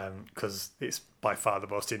 because it's by far the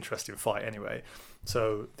most interesting fight anyway.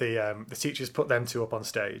 So the teachers put them two up on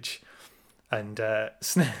stage. And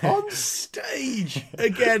on stage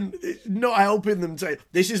again, not helping them.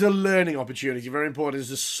 This is a learning opportunity. Very important.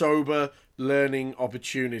 It's a sober learning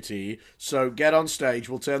opportunity. So get on stage.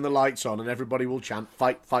 We'll turn the lights on, and everybody will chant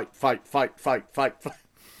 "Fight! Fight! Fight! Fight! Fight! Fight!"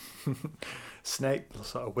 Snape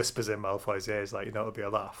sort of whispers in Malfoy's ears, like, it'll be a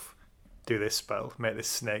laugh. Do this spell, make this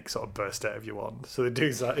snake sort of burst out of your wand. So he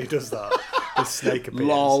does that. This snake appears.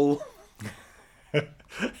 Lol.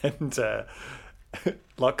 And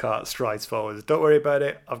Lockhart strides forward. Don't worry about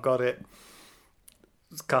it. I've got it.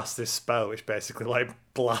 Cast this spell, which basically like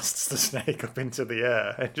blasts the snake up into the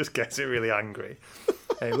air and just gets it really angry.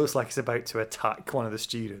 And it looks like it's about to attack one of the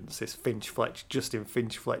students. This Justin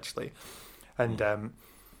Finch-Fletchley, and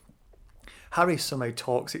Harry somehow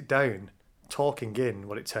talks it down, talking in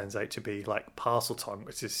what it turns out to be like Parseltongue,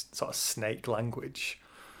 which is sort of snake language,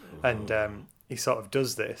 and he sort of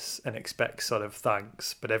does this and expects sort of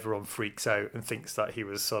thanks, but everyone freaks out and thinks that he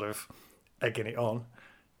was sort of egging it on,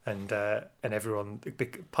 and everyone,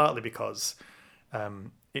 partly because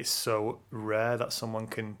it's so rare that someone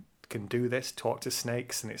can do this, talk to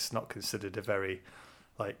snakes, and it's not considered a very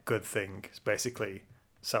like good thing. It's basically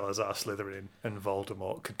Salazar, Slytherin, and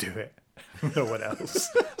Voldemort could do it. No one else.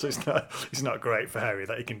 So it's not great for Harry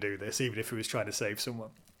that he can do this, even if he was trying to save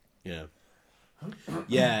someone. Yeah.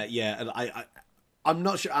 Yeah, and I'm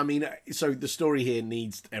not sure. I mean, so the story here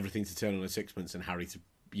needs everything to turn on a sixpence and Harry to,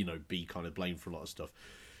 be kind of blamed for a lot of stuff.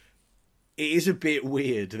 It is a bit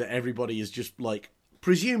weird that everybody is just like,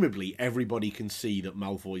 presumably everybody can see that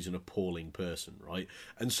Malfoy's an appalling person, right?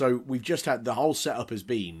 And so we've just had, the whole setup has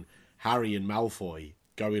been Harry and Malfoy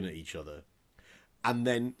going at each other. And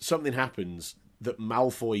then something happens that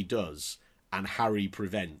Malfoy does and Harry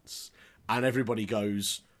prevents. And everybody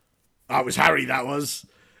goes, that was Harry, that was.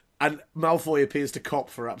 And Malfoy appears to cop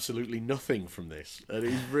for absolutely nothing from this. And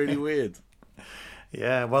it's really weird.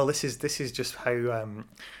 Yeah, well, this is just how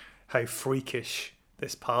freakish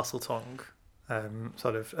this Parseltongue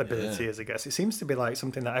sort of ability is, I guess. It seems to be like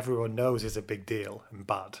something that everyone knows is a big deal and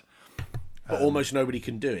bad. But almost nobody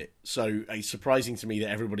can do it. So it's surprising to me that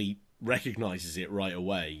everybody recognises it right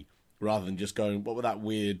away, rather than just going, what was that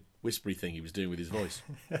weird whispery thing he was doing with his voice?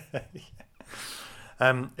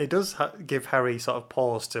 It does give Harry sort of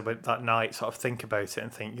pause to that night sort of think about it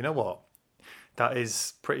and think, you know what, that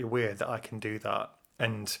is pretty weird that I can do that.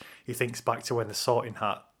 And he thinks back to when the Sorting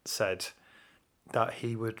Hat said that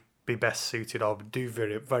he would be best suited or do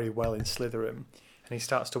very, very well in Slytherin. And he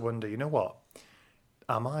starts to wonder, you know what,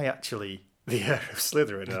 am I actually the heir of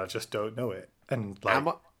Slytherin and I just don't know it? And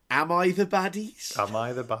like, am I the baddies? Am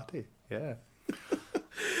I the baddie? Yeah.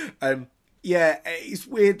 Yeah, it's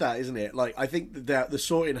weird that, isn't it? Like, I think that the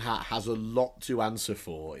Sorting Hat has a lot to answer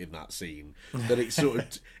for in that scene. That it sort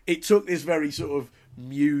of it took this very sort of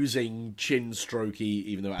musing, chin strokey,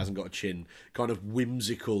 even though it hasn't got a chin, kind of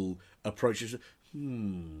whimsical approach.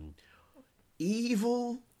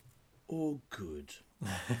 Evil or good?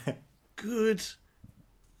 Good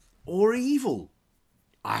or evil?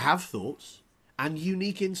 I have thoughts and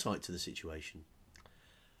unique insight to the situation.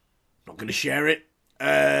 Not going to share it.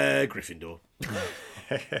 Gryffindor.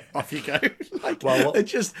 Off you go.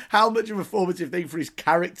 Just how much of a formative thing for his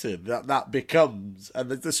character that becomes. And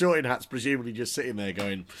the Sorting Hat's presumably just sitting there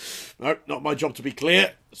going, no, not my job to be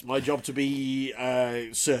clear. It's my job to be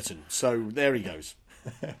certain. So there he goes.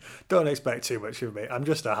 Don't expect too much of me. I'm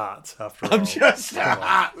just a hat, after all. I'm just a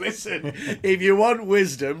hat. Listen, if you want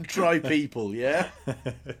wisdom, try people, yeah?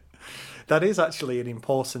 That is actually an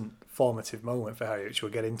important formative moment for Harry, which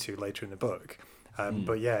we'll get into later in the book.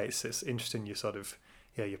 But yeah, it's interesting you sort of,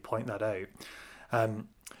 you point that out.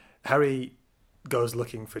 Harry goes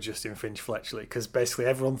looking for Justin Finch-Fletchley because basically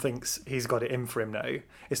everyone thinks he's got it in for him now.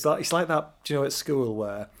 It's like that, do you know, at school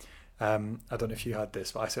where, I don't know if you had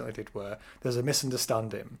this, but I certainly did, where there's a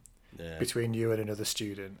misunderstanding between you and another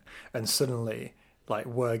student, and suddenly like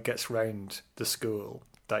word gets round the school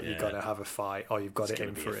that you've got to have a fight or you've got it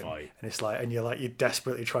in for him, and it's like, and you're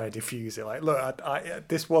desperately trying to diffuse it. Like, look,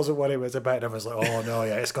 this wasn't what it was about. And everyone's like, oh no,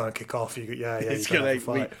 yeah, it's gonna kick off. It's gonna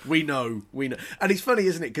fight. We know, and it's funny,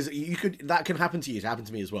 isn't it? Because that can happen to you. It's happened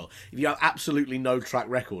to me as well. If you have absolutely no track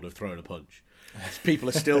record of throwing a punch, people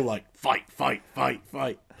are still like, fight.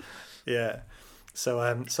 Yeah. So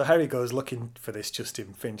Harry goes looking for this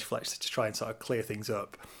Justin Finch-Fletcher to try and sort of clear things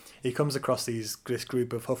up. He comes across this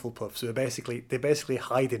group of Hufflepuffs who are basically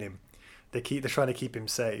hiding him. They're trying to keep him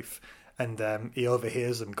safe, and he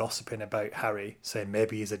overhears them gossiping about Harry, saying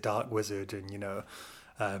maybe he's a dark wizard, and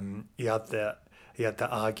he had that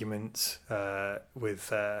argument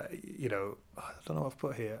with I don't know what I've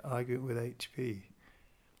put here, argument with HP.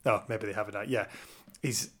 No, maybe they haven't. Yeah,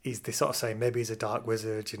 they sort of saying maybe he's a dark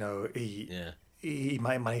wizard. He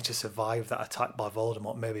might manage to survive that attack by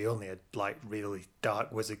Voldemort. Maybe only a really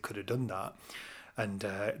dark wizard could have done that. And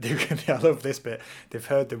I love this bit. They've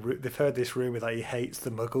heard this rumor that he hates the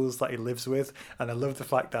Muggles that he lives with, and I love the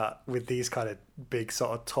fact that with these kind of big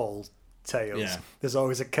sort of tall tales, there's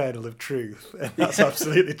always a kernel of truth, and that's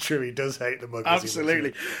absolutely true. He does hate the Muggles.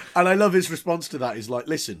 Absolutely, and I love his response to that. Is like,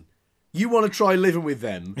 listen, you want to try living with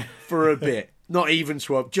them for a bit. Not even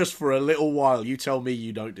swap, just for a little while. You tell me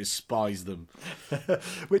you don't despise them.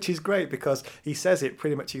 Which is great because he says it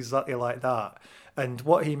pretty much exactly like that. And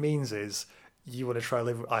what he means is, you want to try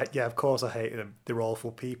live. Yeah, of course I hate them. They're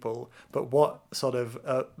awful people. But what sort of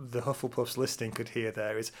the Hufflepuffs listening could hear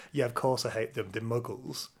there is, yeah, of course I hate them. They're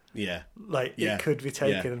Muggles. Yeah. It could be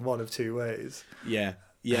taken in one of two ways. Yeah.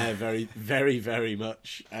 Yeah, very, very, very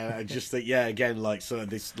much. Just that, again, sort of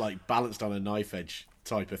this balanced on a knife edge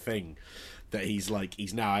type of thing. That he's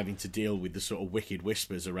now having to deal with the sort of wicked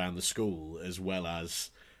whispers around the school as well as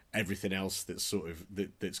everything else that's sort of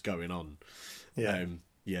that's going on. Yeah.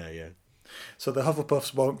 So the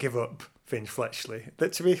Hufflepuffs won't give up Finch-Fletchley.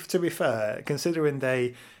 But to be fair, considering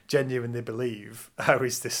they genuinely believe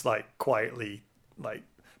Harry's this quietly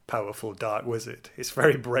powerful dark wizard, it's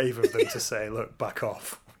very brave of them to say, look, back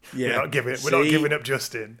off. Yeah. We're not giving up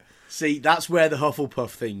Justin. See, that's where the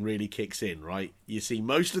Hufflepuff thing really kicks in, right? You see,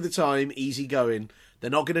 most of the time, easy going. They're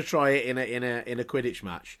not going to try it in a Quidditch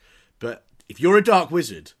match. But if you're a dark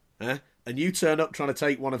wizard, and you turn up trying to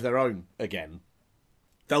take one of their own again,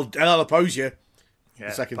 they'll oppose you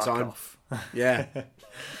the second time. Off. Yeah.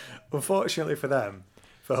 Unfortunately for them,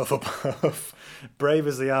 for Hufflepuff, brave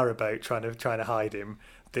as they are about trying to hide him,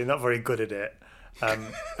 they're not very good at it.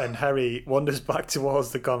 And Harry wanders back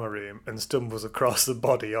towards the Gomer room and stumbles across the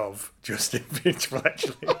body of Justin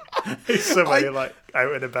Finch-Fletchley. He's somewhere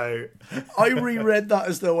out and about. I reread that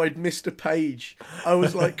as though I'd missed a page. I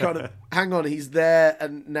was hang on, he's there,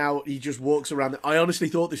 and now he just walks around. I honestly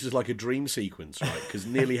thought this was like a dream sequence, right? Because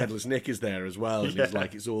Nearly Headless Nick is there as well, and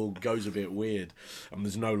it's all goes a bit weird, and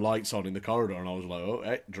there's no lights on in the corridor, and I was like, oh,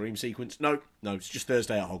 hey, dream sequence? No, it's just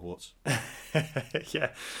Thursday at Hogwarts.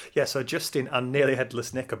 Yeah. So Justin and Nearly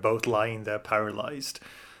Headless Nick are both lying there, paralysed.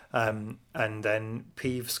 And then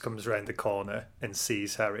Peeves comes around the corner and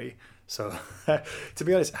sees Harry. So, to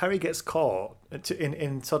be honest, Harry gets caught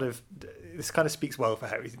in sort of... This kind of speaks well for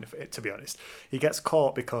Harry, to be honest. He gets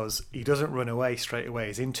caught because he doesn't run away straight away.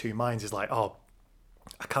 He's in two minds. He's like, oh,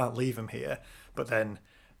 I can't leave him here. But then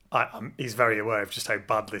he's very aware of just how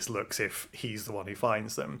bad this looks if he's the one who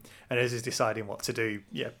finds them. And as he's deciding what to do,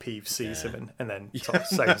 Peeves sees him and then sort of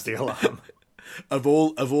sounds the alarm. Of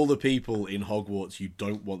all the people in Hogwarts you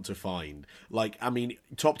don't want to find,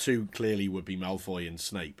 top two clearly would be Malfoy and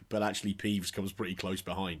Snape, but actually Peeves comes pretty close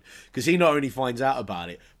behind because he not only finds out about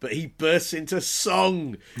it, but he bursts into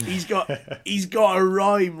song. He's got a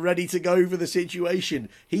rhyme ready to go for the situation.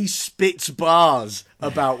 He spits bars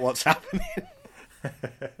about what's happening.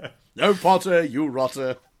 No Potter, you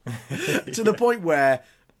rotter. To the point where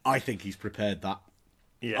I think he's prepared that.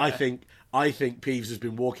 Yeah. I think Peeves has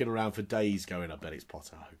been walking around for days going, I bet it's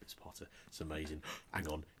Potter. I hope it's Potter. It's amazing. Hang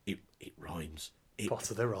on. It rhymes.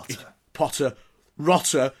 Potter the Rotter. Potter,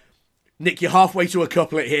 Rotter. Nick, you're halfway to a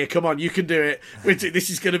couplet here. Come on, you can do it. This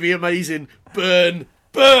is going to be amazing. Burn.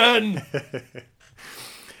 The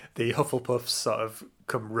Hufflepuffs sort of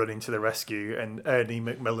come running to the rescue, and Ernie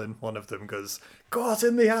Macmillan, one of them, goes, "Caught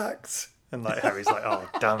in the act." And Harry's like, "Oh,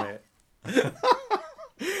 damn it."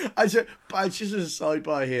 Just as a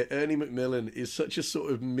sidebar here, Ernie Macmillan is such a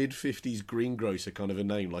sort of mid-50s greengrocer kind of a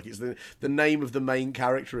name. It's the name of the main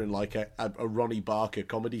character in a Ronnie Barker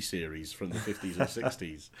comedy series from the 50s or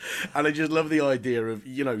 60s. And I just love the idea of,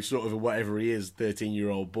 sort of whatever he is,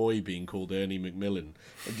 13-year-old boy being called Ernie Macmillan.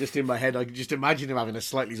 And just in my head, I can just imagine him having a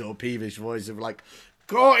slightly sort of peevish voice of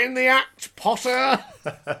Caught in the act, Potter.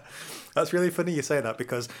 That's really funny you say that,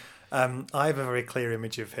 because I have a very clear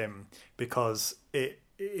image of him, because it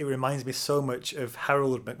reminds me so much of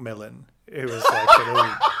Harold Macmillan, who was like an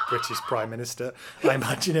old British Prime Minister. I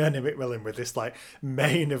imagine Ernie Macmillan with this like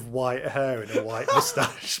mane of white hair and a white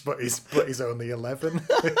moustache, but he's only 11.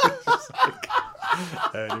 Just like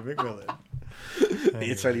Ernie Macmillan.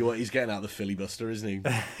 You tell you what, he's getting out the filibuster, isn't he?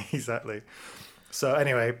 Exactly. So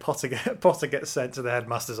anyway, Potter gets sent to the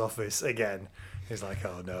headmaster's office again. He's like,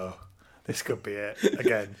 oh no, this could be it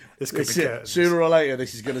again. This could be curtains. Sooner or later,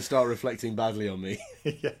 this is going to start reflecting badly on me.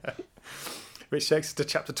 Yeah. Which takes us to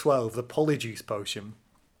chapter 12, the Polyjuice Potion.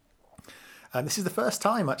 And this is the first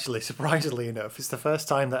time, actually, surprisingly enough, it's the first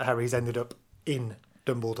time that Harry's ended up in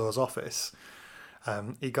Dumbledore's office.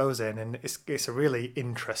 He goes in, and it's a really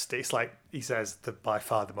interesting. It's like he says, by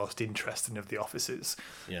far the most interesting of the offices.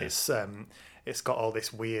 Yeah. It's got all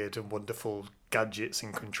this weird and wonderful gadgets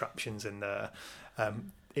and contraptions in there.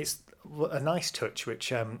 It's a nice touch,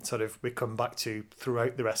 which sort of we come back to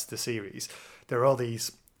throughout the rest of the series. There are all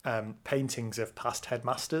these paintings of past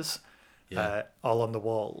headmasters, all on the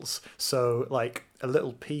walls. So like a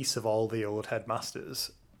little piece of all the old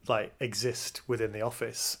headmasters like exist within the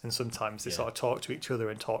office, and sometimes they sort of talk to each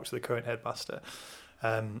other and talk to the current headmaster,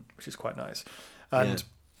 which is quite nice. And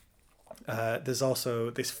there's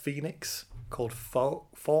also this phoenix called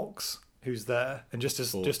Fawkes who's there, and just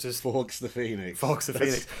as Fawkes the Phoenix,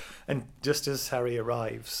 and just as Harry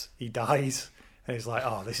arrives, he dies. And he's like,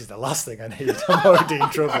 oh, this is the last thing I need. I'm already in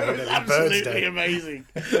trouble. Absolutely amazing.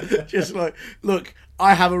 Just like, look,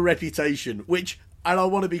 I have a reputation, which, and I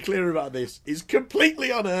want to be clear about this, is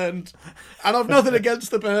completely unearned. And I've nothing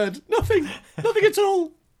against the bird. Nothing at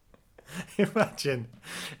all. Imagine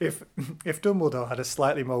if Dumbledore had a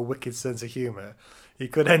slightly more wicked sense of humour, he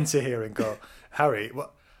could enter here and go, Harry,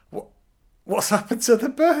 what's happened to the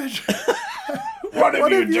bird? What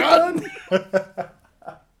have you done?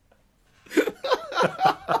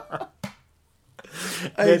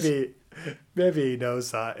 Maybe he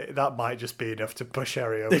knows that might just be enough to push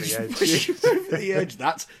Harry over the edge. Over the edge.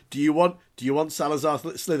 That's do you want Salazar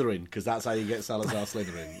Slytherin? Because that's how you get Salazar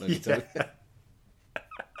Slytherin. Let me tell you.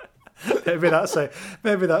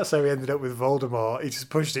 Maybe that's how he ended up with Voldemort. He just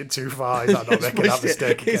pushed it too far. He's not making that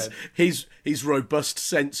mistake again. His robust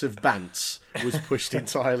sense of bants was pushed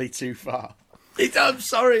entirely too far. I'm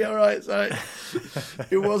sorry. All right, sorry.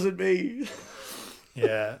 It wasn't me.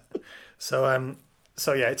 Yeah. So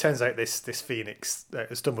yeah, it turns out this Phoenix,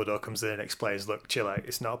 as Dumbledore comes in and explains, look, chill out,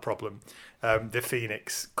 it's not a problem. The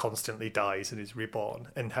Phoenix constantly dies and is reborn,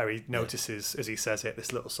 and Harry notices, as he says it,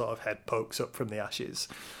 this little sort of head pokes up from the ashes.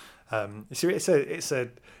 It's obviously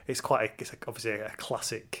a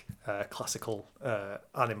classical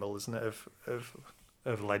animal, isn't it,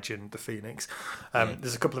 of legend, the Phoenix.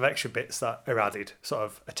 There's a couple of extra bits that are added, sort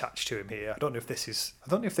of attached to him here. I don't know if this is.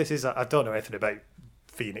 I don't know anything about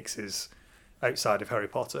Phoenixes outside of Harry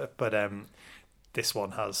Potter, but this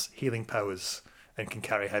one has healing powers and can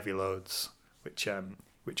carry heavy loads, which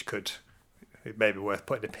could, it may be worth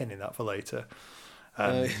putting a pin in that for later.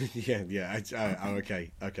 Okay.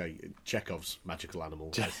 Chekhov's magical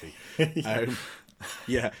animal. I see.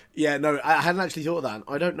 No, I hadn't actually thought of that.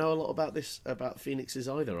 I don't know a lot about phoenixes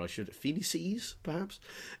either. I should phoenixes perhaps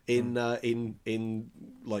in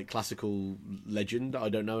like classical legend. I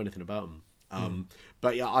don't know anything about them.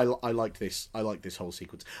 But yeah, I liked this. I like this whole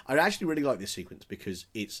sequence. I actually really like this sequence because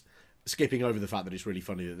it's skipping over the fact that it's really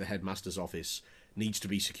funny that the headmaster's office needs to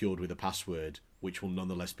be secured with a password, which will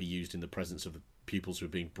nonetheless be used in the presence of the pupils who are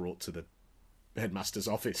being brought to the headmaster's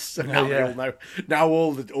office. So now we all know. Now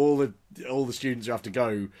all the students who have to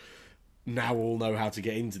go now all know how to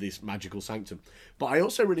get into this magical sanctum. But I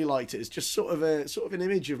also really liked it as just sort of an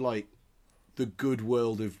image of like the good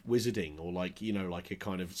world of wizarding, or like, you know, like a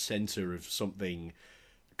kind of centre of something,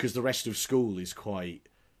 because the rest of school is quite,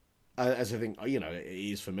 as I think, you know, it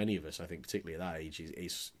is for many of us, I think, particularly at that age,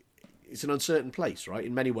 it's an uncertain place, right?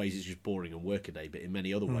 In many ways it's just boring and workaday, but in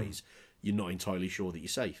many other ways you're not entirely sure that you're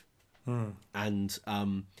safe. And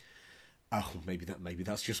maybe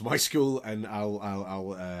that's just my school, and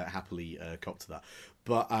I'll happily cop to that.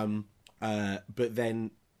 But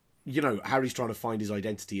then, you know, Harry's trying to find his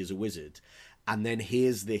identity as a wizard, and then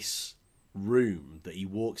here's this room that he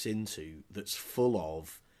walks into that's full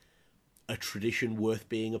of a tradition worth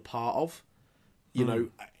being a part of. You know,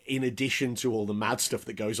 in addition to all the mad stuff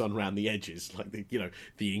that goes on around the edges, like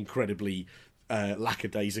the incredibly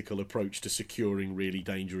lackadaisical approach to securing really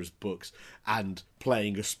dangerous books and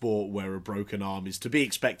playing a sport where a broken arm is to be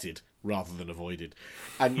expected rather than avoided,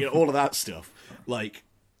 and all of that stuff. Like,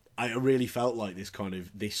 I really felt like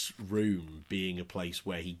this room being a place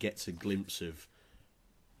where he gets a glimpse of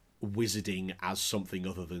wizarding as something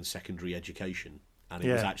other than secondary education, and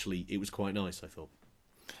it was quite nice, I thought.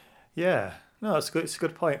 Yeah, no, it's a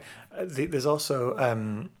good point. There's also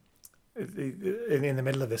in the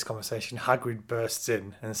middle of this conversation, Hagrid bursts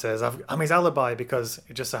in and says, "I'm his alibi," because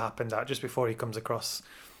it just so happened that just before he comes across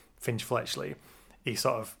Finch Fletchley, he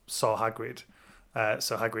sort of saw Hagrid.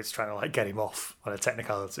 So Hagrid's trying to like get him off on a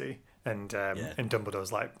technicality, and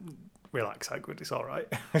Dumbledore's like, "Relax, Hagrid, it's all right."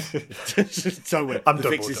 Don't worry, the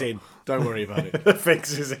fix is in. Don't worry about it. The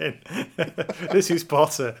fix is in. This is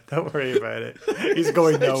Potter. Don't worry about it. He's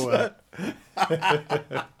going nowhere.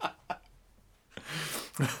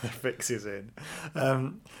 The fix is in.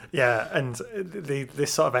 And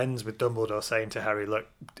this sort of ends with Dumbledore saying to Harry, "Look,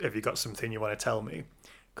 have you got something you want to tell me?"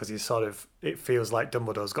 Because it feels like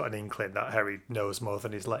Dumbledore's got an inkling that Harry knows more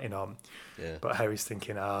than he's letting on. Yeah. But Harry's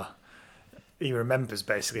thinking, he remembers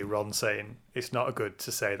basically Ron saying it's not good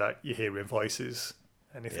to say that you're hearing voices.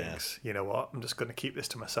 And he thinks, you know what, I'm just going to keep this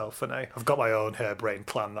to myself for now. I've got my own harebrained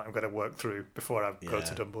plan that I'm going to work through before I go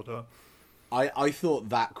to Dumbledore. I thought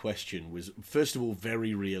that question was, first of all,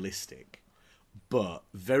 very realistic, but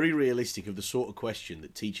very realistic of the sort of question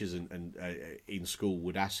that teachers and in school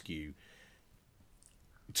would ask you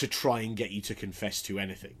to try and get you to confess to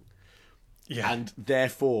anything. Yeah. And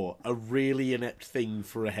therefore, a really inept thing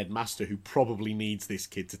for a headmaster who probably needs this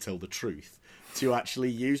kid to tell the truth to actually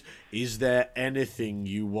use. Is there anything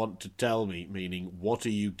you want to tell me? Meaning, what are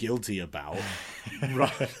you guilty about?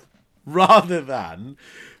 Rather than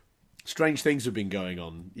strange things have been going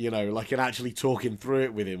on, and actually talking through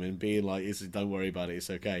it with him and being like, don't worry about it, it's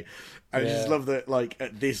okay. And I just love that,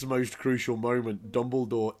 at this most crucial moment,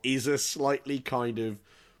 Dumbledore is a slightly kind of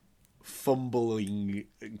fumbling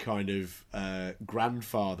kind of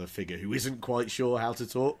grandfather figure who isn't quite sure how to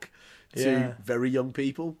talk to very young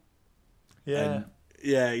people. Yeah.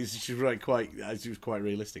 And, he's just quite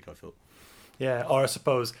realistic, I felt. Yeah, or I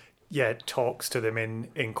suppose, talks to them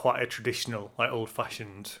in quite a traditional,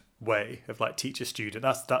 old-fashioned way of teacher-student.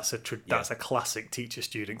 That's a classic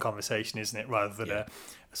teacher-student conversation, isn't it? Rather than a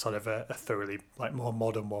sort of a thoroughly more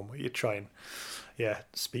modern one where you try and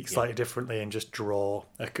speak slightly differently and just draw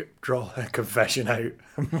a confession out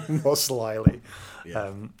more slyly.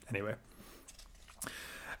 Yeah. Anyway,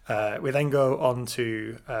 we then go on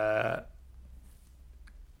to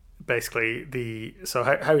basically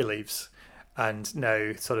Harry leaves, and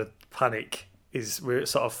now sort of panic we're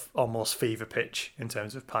sort of almost fever pitch in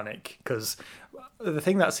terms of panic, because the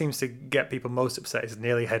thing that seems to get people most upset is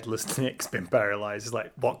nearly headless Nick's been paralysed. It's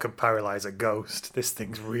like, what could paralyse a ghost? This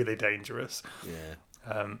thing's really dangerous.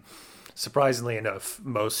 Yeah. Surprisingly enough,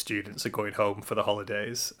 most students are going home for the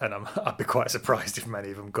holidays, and I'd be quite surprised if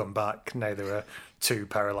many of them come back. Now there are 2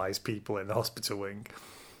 paralysed people in the hospital wing.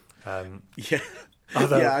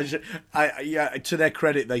 Although, to their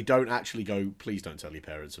credit, they don't actually go, "Please don't tell your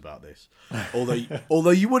parents about this."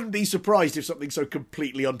 Although you wouldn't be surprised if something so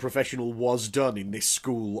completely unprofessional was done in this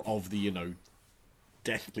school of the,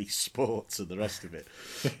 deathly sports and the rest of it.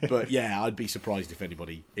 But I'd be surprised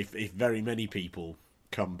if very many people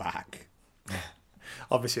come back.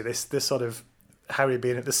 Obviously, this sort of Harry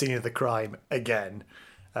being at the scene of the crime again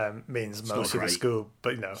means most of the school,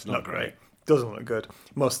 but it's not great. Doesn't look good.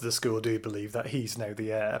 Most of the school do believe that he's now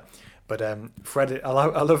the heir. But Fred, I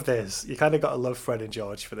love this. You kind of got to love Fred and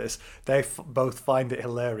George for this. They both find it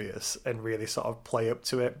hilarious and really sort of play up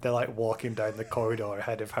to it. They're like walking down the corridor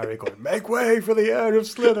ahead of Harry going, "Make way for the heir of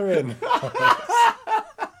Slytherin."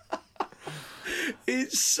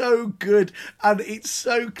 It's so good. And it's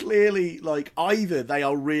so clearly either they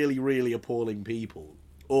are really, really appalling people,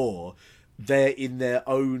 or they're in their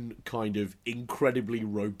own kind of incredibly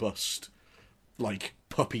robust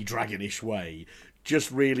puppy dragonish way, just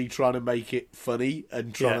really trying to make it funny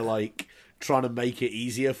and trying to make it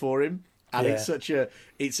easier for him. And it's such a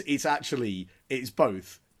it's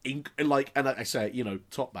both and I say,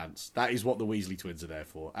 top bands. That is what the Weasley twins are there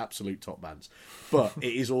for, absolute top bands. But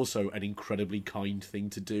it is also an incredibly kind thing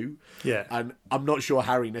to do. Yeah. And I'm not sure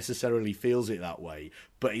Harry necessarily feels it that way,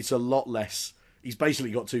 but it's a lot less. He's basically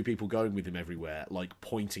got 2 people going with him everywhere,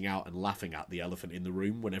 pointing out and laughing at the elephant in the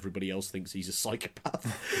room when everybody else thinks he's a psychopath.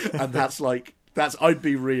 And that's I'd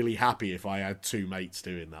be really happy if I had 2 mates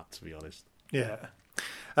doing that, to be honest. Yeah.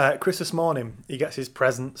 Christmas morning, he gets his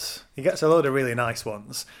presents. He gets a load of really nice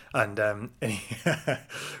ones. And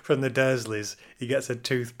from the Dursleys, he gets a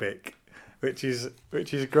toothpick, which is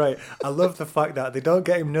great. I love the fact that they don't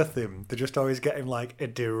get him nothing. They just always get him a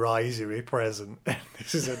derisory present.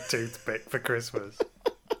 This is a toothpick for Christmas.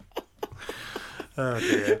 Oh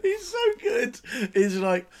dear. It's so good. It's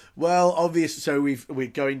like, well, obvious. So we're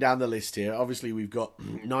going down the list here. Obviously, we've got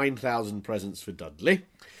 9,000 presents for Dudley,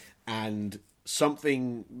 and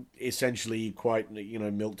something essentially quite,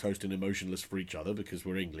 milquetoast and emotionless for each other because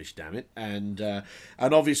we're English, damn it. And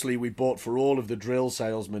obviously, we bought for all of the drill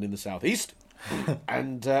salesmen in the southeast,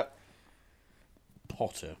 and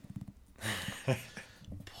Potter.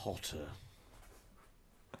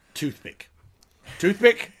 Toothpick,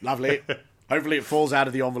 lovely. Hopefully it falls out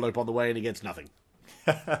of the envelope on the way and he gets nothing.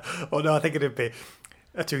 Well, no, I think it'd be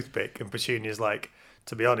a toothpick. And Petunia's like,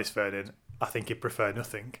 to be honest, Vernon, I think he'd prefer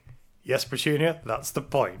nothing. Yes, Petunia, that's the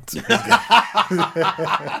point.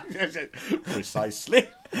 Precisely.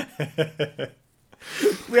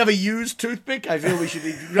 We have a used toothpick. I feel we should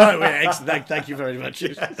be... Right, wait, excellent. Thank you very much.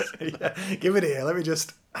 Yes, yeah. Give it here. Let me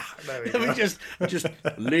just... There we go. Let me just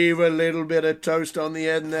leave a little bit of toast on the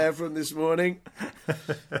end there from this morning.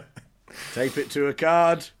 Tape it to a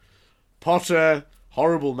card. Potter,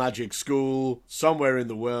 horrible magic school, somewhere in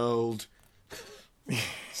the world.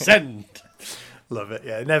 Send. Love it.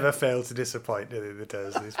 Yeah, it never failed to disappoint. The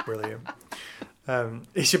Dursley. It's brilliant.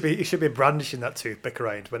 He should be brandishing that toothpick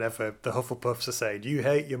around whenever the Hufflepuffs are saying, "You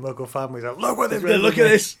hate your Muggle families." Like, look what they've done. Look at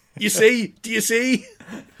this. You see? Do you see?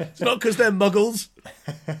 It's not because they're Muggles.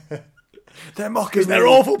 They're mocking. They're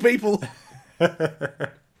awful people.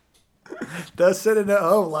 They're sitting at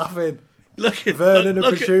home laughing. Look at Vernon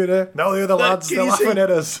and Petunia. No, the other lads, they're laughing at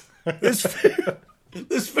us. There's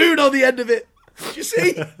food on the end of it. Do you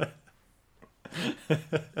see?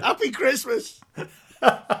 Happy Christmas.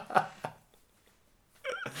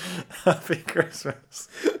 Happy Christmas.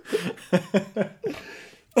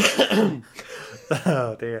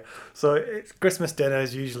 Oh dear. So Christmas dinner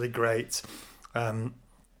is usually great.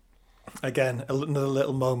 Again, another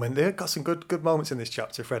little moment. They've got some good moments in this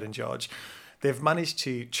chapter, Fred and George. They've managed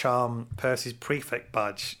to charm Percy's prefect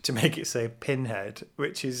badge to make it say Pinhead,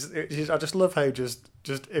 which is I just love how just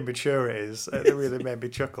immature it is. It really made me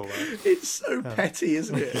chuckle. Though. It's so petty,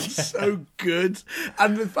 isn't it? It's so good,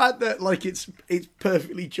 and the fact that like it's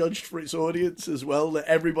perfectly judged for its audience as well. That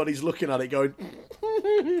everybody's looking at it going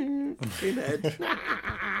Pinhead.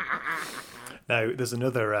 Now there's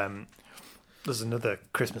another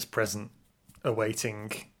Christmas present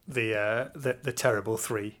awaiting the terrible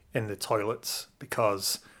three in the toilets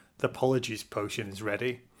because the Apologies potion is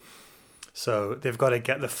ready. So they've got to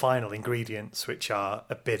get the final ingredients, which are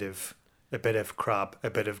a bit of crab, a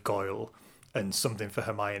bit of Goyle, and something for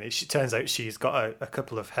Hermione. It turns out she's got a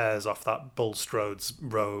couple of hairs off that Bulstrode's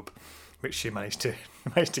robe, which she managed to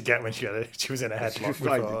get when she was in a headlock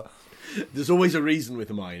before. There's always a reason with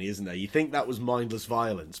Hermione, isn't there? You think that was mindless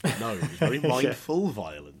violence, but no, it was very mindful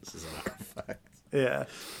violence, as a matter of fact. Yeah,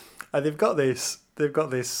 and they've got this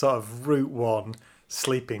sort of Route 1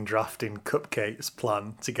 sleeping drafting cupcakes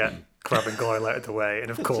plan to get Crab and Goyle out of the way,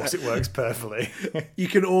 and of course it works perfectly. You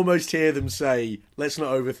can almost hear them say, "Let's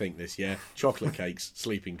not overthink this." Yeah, chocolate cakes,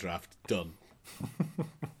 sleeping draft, done.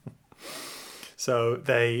 So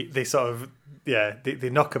they sort of they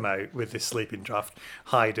knock them out with this sleeping draft,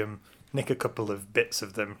 hide them, nick a couple of bits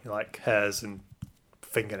of them like hairs and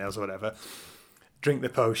fingernails or whatever, drink the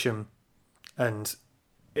potion. And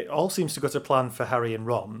it all seems to go to plan for Harry and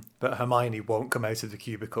Ron, but Hermione won't come out of the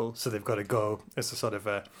cubicle, so they've got to go as a sort of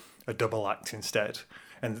a double act instead.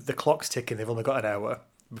 And the clock's ticking, they've only got an hour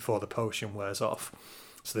before the potion wears off.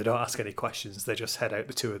 So they don't ask any questions, they just head out,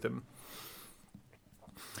 the two of them.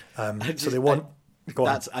 So they want...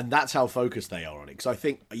 That's how focused they are on it. Because I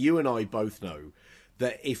think you and I both know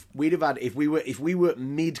that if we were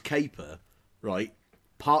mid-caper, right,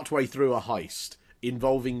 partway through a heist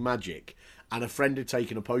involving magic, and a friend had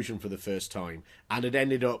taken a potion for the first time and had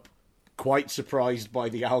ended up quite surprised by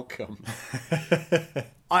the outcome.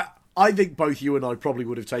 I think both you and I probably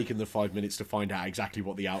would have taken the 5 minutes to find out exactly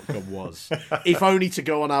what the outcome was, if only to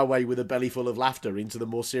go on our way with a belly full of laughter into the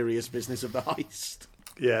more serious business of the heist.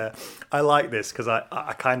 Yeah, I like this because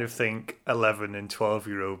I kind of think 11 and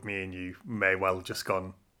 12-year-old me and you may well have just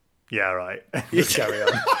gone, yeah, right, just carry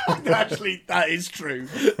on. Actually, that is true.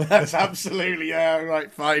 That's absolutely, yeah, right,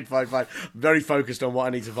 fine. Very focused on what I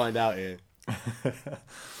need to find out here.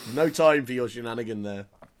 No time for your shenanigan there.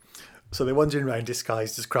 So they're wandering around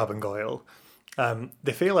disguised as Crab and Goyle.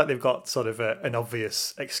 They feel like they've got sort of an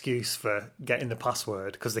obvious excuse for getting the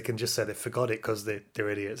password because they can just say they forgot it because they're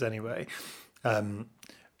idiots anyway.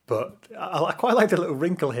 But But I quite like the little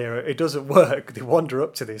wrinkle here. It doesn't work. They wander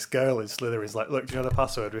up to this girl in Slytherin's like, look, do you know the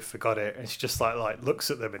password? We've forgot it. And she just like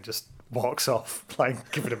looks at them and just walks off,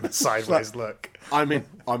 like giving them a sideways look. I'm in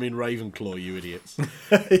Ravenclaw, you idiots.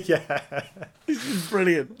 Yeah. This is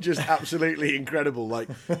brilliant. Just absolutely incredible. Like,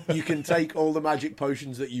 you can take all the magic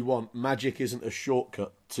potions that you want. Magic isn't a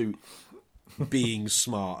shortcut to being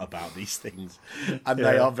smart about these things, and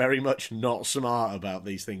they are very much not smart about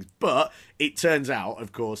these things. But it turns out,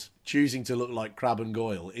 of course, choosing to look like Crabbe and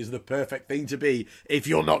Goyle is the perfect thing to be if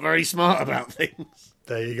you're not very smart about things.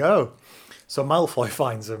 There you go. So Malfoy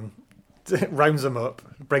finds them, rounds them up,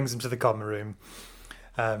 brings them to the common room.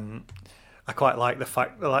 I quite like the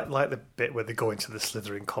fact, like the bit where they go into the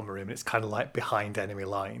Slytherin common room and it's kind of like behind enemy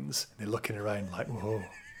lines. And they're looking around like, whoa,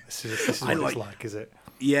 this is what it's like, is it?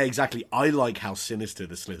 Yeah, exactly. I like how sinister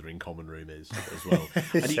the Slytherin common room is as well.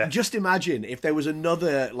 And you can just imagine if there was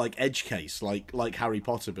another like edge case, like Harry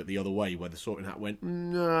Potter, but the other way, where the Sorting Hat went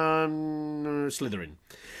Slytherin,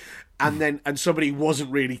 and somebody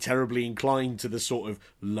wasn't really terribly inclined to the sort of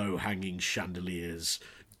low-hanging chandeliers,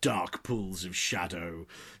 dark pools of shadow,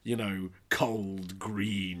 cold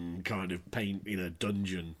green kind of paint in a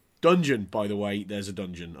dungeon. Dungeon, by the way, there's a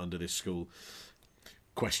dungeon under this school.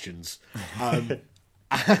 Questions. And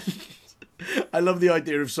I love the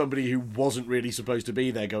idea of somebody who wasn't really supposed to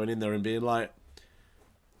be there going in there and being like,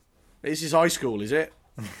 this is high school, is it?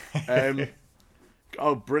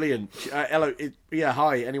 Oh, brilliant. Hello.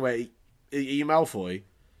 Hi. Anyway, are you Malfoy?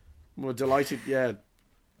 We're delighted. Yeah.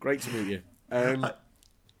 Great to meet you.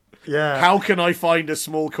 Yeah. How can I find a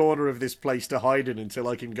small corner of this place to hide in until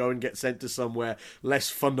I can go and get sent to somewhere less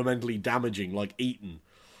fundamentally damaging, like Eton?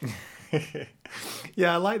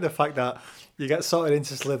 Yeah, I like the fact that you get sorted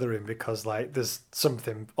into Slytherin because like there's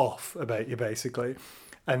something off about you basically,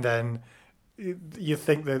 and then you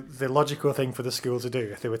think that the logical thing for the school to do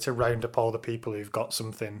if they were to round up all the people who've got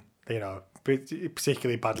something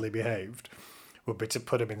particularly badly behaved would be to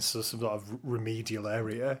put them in some sort of remedial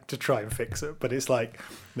area to try and fix it. But it's like,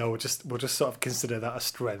 no, we'll just sort of consider that a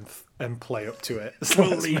strength and play up to it. So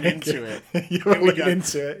we'll lean into it. You'll lean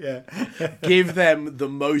into it, yeah. Give them the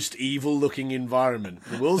most evil-looking environment.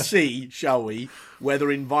 We'll see, shall we,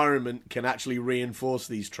 whether environment can actually reinforce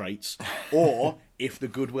these traits, or if the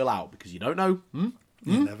good will out, because you don't know.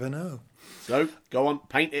 You never know. So, go on,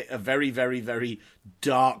 paint it a very, very, very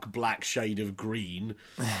dark black shade of green.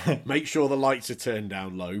 Make sure the lights are turned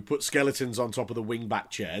down low. Put skeletons on top of the wingback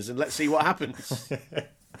chairs, and let's see what happens.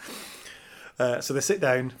 So they sit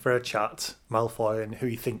down for a chat, Malfoy and who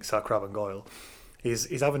he thinks are Crabbe and Goyle.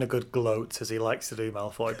 He's having a good gloat, as he likes to do,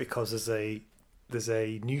 Malfoy, because there's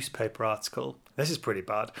a newspaper article. This is pretty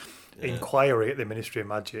bad. Yeah. Inquiry at the Ministry of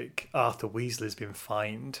Magic. Arthur Weasley's been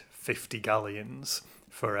fined 50 galleons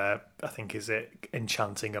for, I think, is it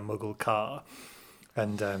enchanting a Muggle car?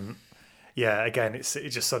 And again,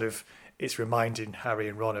 it's reminding Harry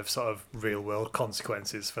and Ron of sort of real world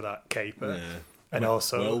consequences for that caper. Yeah. And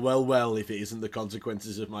also, well, if it isn't the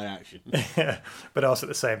consequences of my action. But also at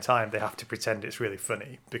the same time, they have to pretend it's really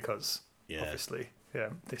funny because obviously,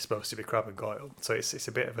 they're supposed to be Crabbe and Goyle. So it's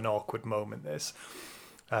a bit of an awkward moment, this.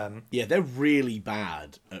 They're really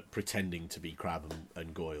bad at pretending to be Crabbe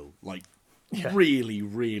and Goyle. Like, really,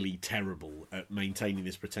 really terrible at maintaining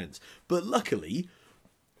this pretense. But luckily,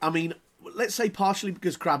 I mean, let's say partially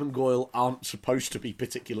because Crabbe and Goyle aren't supposed to be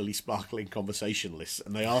particularly sparkling conversationalists,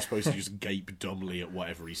 and they are supposed to just gape dumbly at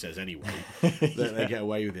whatever he says anyway, that they get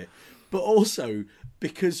away with it. But also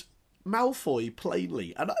because Malfoy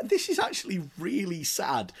plainly, and this is actually really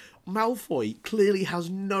sad, Malfoy clearly has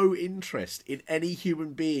no interest in any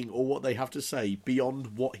human being or what they have to say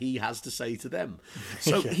beyond what he has to say to them.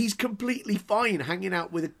 So he's completely fine hanging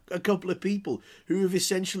out with a couple of people who have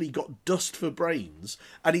essentially got dust for brains,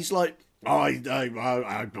 and he's like, I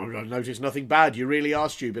noticed nothing bad. You really are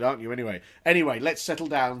stupid, aren't you? Anyway, let's settle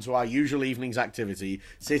down to our usual evening's activity,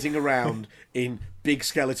 sitting around in big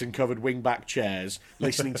skeleton-covered wingback chairs,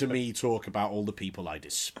 listening to me talk about all the people I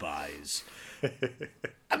despise.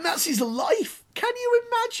 And that's his life. Can you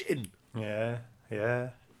imagine? Yeah.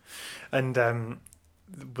 And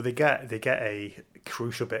but they get a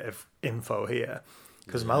crucial bit of info here,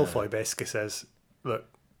 because Malfoy basically says, "Look,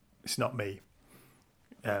 it's not me."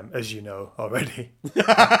 As you know already.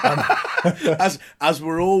 as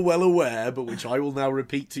we're all well aware, but which I will now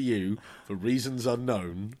repeat to you for reasons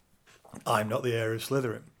unknown. I'm not the heir of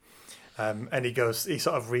Slytherin. And he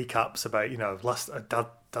sort of recaps about, Dad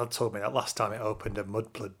told me that last time it opened, a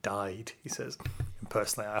mudblood died, he says. And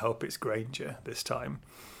personally, I hope it's Granger this time.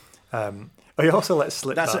 He also lets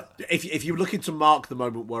slip if you're looking to mark the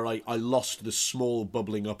moment where I lost the small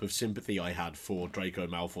bubbling up of sympathy I had for Draco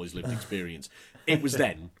Malfoy's lived experience, it was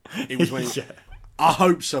then. It was when I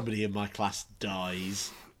hope somebody in my class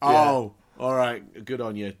dies. Oh, all right, good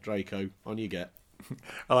on you, Draco. On you get.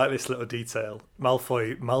 I like this little detail.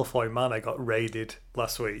 Malfoy Manor got raided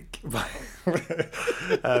last week, but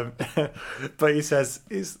he says,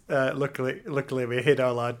 luckily we hid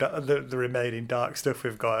all the remaining dark stuff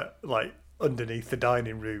we've got like underneath the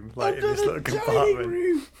dining room, like in this little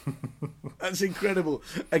compartment. That's incredible.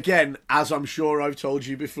 Again, as I'm sure I've told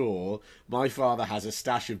you before, my father has a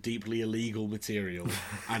stash of deeply illegal material,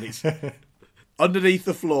 and it's underneath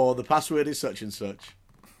the floor. The password is such and such.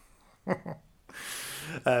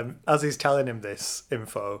 As he's telling him this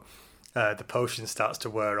info, the potion starts to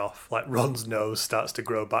wear off. Like Ron's nose starts to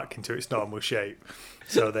grow back into its normal shape.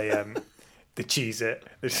 So they cheese it.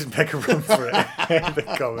 They just make a run for it in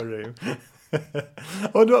the common room.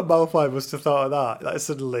 I wonder what Malfoy must have thought of that. Like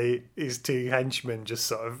suddenly his two henchmen just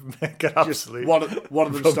sort of make an absolute. One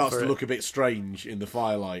of them starts to look a bit strange in the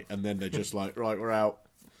firelight, and then they're just like, right, we're out.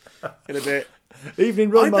 In a bit. Evening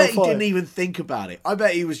Ron Malfoy. I bet he didn't even think about it. I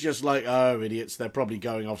bet he was just like, oh, idiots, they're probably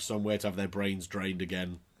going off somewhere to have their brains drained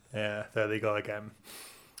again. Yeah, there they go again.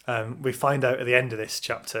 We find out at the end of this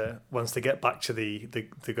chapter, once they get back to the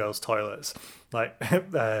girls' toilets, like,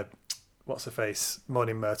 what's her face?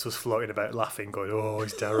 Moaning Myrtle's floating about laughing, going, oh,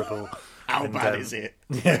 it's terrible. How bad is it?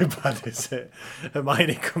 Yeah, how bad is it?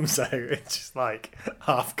 Hermione comes out, it's just like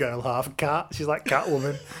half girl, half cat. She's like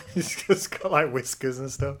Catwoman. She's just got like whiskers and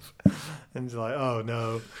stuff. And she's like, oh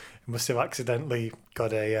no, must have accidentally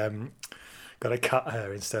got a cat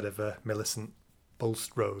hair instead of a Millicent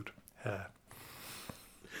Bulstrode hair.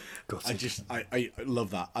 I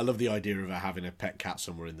love that. I love the idea of her having a pet cat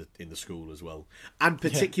somewhere in the school as well, and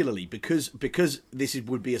particularly because this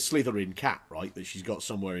would be a Slytherin cat, right? That she's got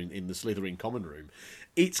somewhere in the Slytherin common room.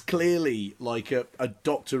 It's clearly like a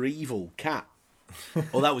Dr. Evil cat.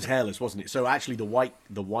 Oh, that was hairless, wasn't it? So actually, the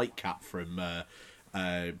white cat from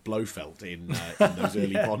Blofeld in those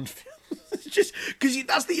early Bond films. Just because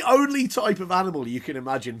that's the only type of animal you can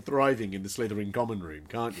imagine thriving in the Slytherin common room,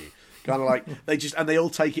 can't you? Kind of like they all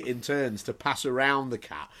take it in turns to pass around the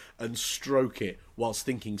cat and stroke it whilst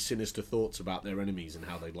thinking sinister thoughts about their enemies and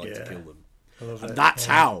how they'd like to kill them. And that's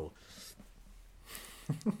how.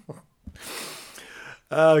 We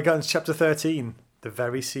got into chapter 13, the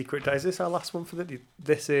very secret. Is this our last one for the?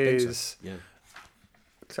 This is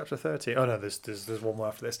chapter 13. Oh no, there's one more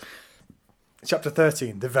after this. Chapter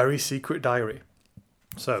 13, the very secret diary.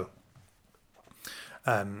 So,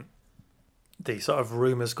 the sort of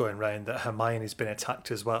rumours going around that Hermione's been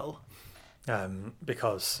attacked as well,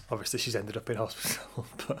 because obviously she's ended up in hospital.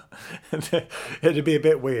 But it'd be a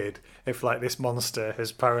bit weird if like this monster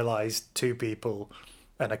has paralysed two people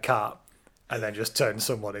and a cat, and then just turned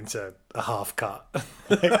someone into a half cat,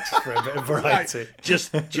 just for a bit of variety.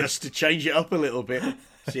 Just to change it up a little bit,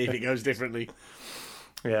 see if it goes differently.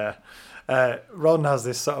 Yeah. Ron has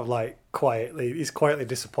this sort of like he's quietly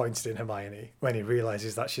disappointed in Hermione when he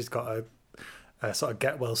realises that she's got a sort of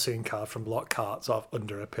get well soon card from Lockhart sort of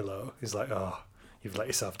under her pillow. He's like, oh, you've let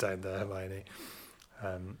yourself down there, Hermione.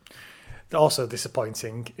 Also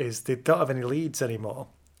disappointing is they don't have any leads anymore.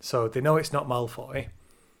 So they know it's not Malfoy,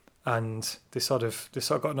 and they sort of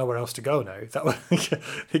got nowhere else to go now.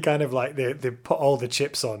 They kind of like they put all the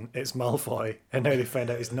chips on it's Malfoy, and now they find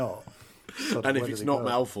out it's not. And if it's not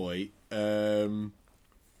Malfoy,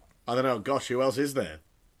 I don't know. Gosh, who else is there?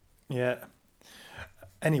 Yeah.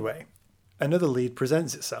 Anyway, another lead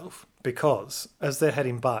presents itself because as they're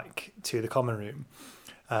heading back to the common room,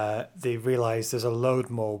 they realise there's a load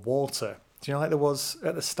more water. Do you know, like there was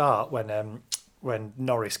at the start when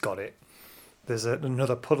Norris got it? There's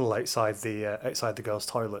another puddle outside the girls'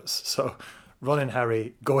 toilets. So Ron and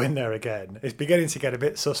Harry go in there again. It's beginning to get a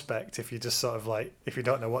bit suspect if you just sort of like, if you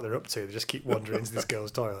don't know what they're up to, they just keep wandering into this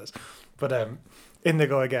girls' toilets. But in they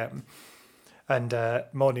go again. And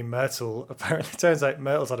Moaning Myrtle, apparently, turns out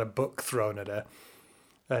Myrtle's had a book thrown at her.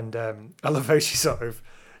 And I love how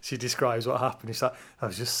she describes what happened. She's like, I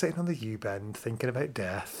was just sitting on the U-bend thinking about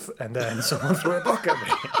death, and then someone threw a book at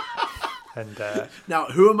me. And now,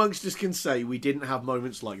 who amongst us can say we didn't have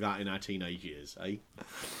moments like that in our teenage years, eh?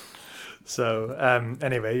 So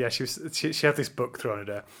anyway, yeah, she had this book thrown at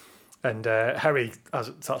her, and Harry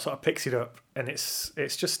sort of picks it up, and it's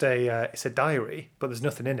just it's a diary, but there's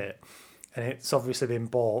nothing in it, and it's obviously been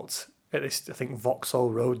bought at this, I think,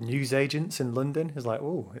 Vauxhall Road newsagents in London. It's like,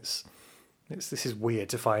 oh, this is weird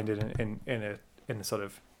to find in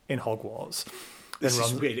Hogwarts. This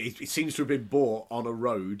is weird. It seems to have been bought on a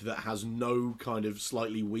road that has no kind of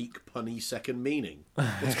slightly weak, punny second meaning.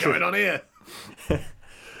 What's going on here?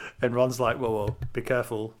 And Ron's like, well, be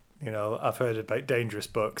careful. You know, I've heard about dangerous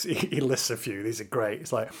books. He lists a few. These are great.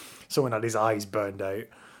 It's like someone had his eyes burned out.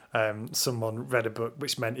 Someone read a book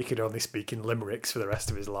which meant he could only speak in limericks for the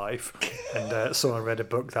rest of his life. And someone read a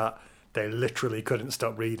book that they literally couldn't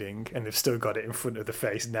stop reading, and they've still got it in front of the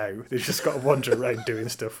face now. They've just got to wander around doing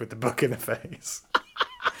stuff with the book in the face.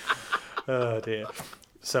 Oh dear.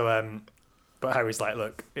 So, but Harry's like,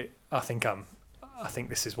 look, I think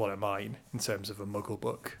this is one of mine in terms of a Muggle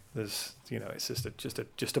book. There's, you know, it's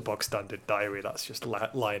just a bog standard diary that's just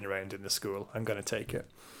lying around in the school. I'm going to take it.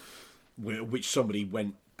 Which somebody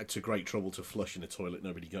went to great trouble to flush in a toilet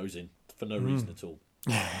nobody goes in for no reason at all.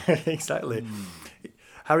 Exactly.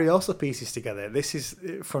 Harry also pieces together, this is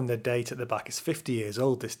from the date at the back, it's 50 years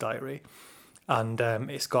old, this diary, and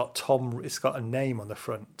it's got a name on the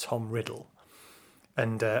front, Tom Riddle,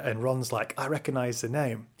 and Ron's like, I recognise the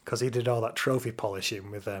name because he did all that trophy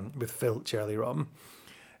polishing with Filch earlier on.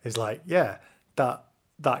 He's like, yeah, that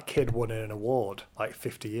kid won an award like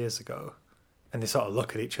 50 years ago, and they sort of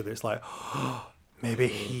look at each other. It's like, oh, maybe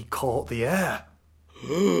he caught the air.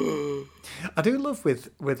 I do love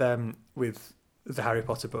with the Harry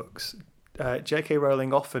Potter books, J.K.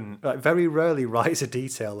 Rowling often, very rarely writes a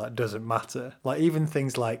detail that doesn't matter. Like even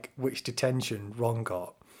things like which detention Ron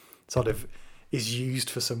got sort of is used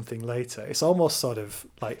for something later. It's almost sort of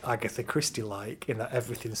like Agatha Christie-like in that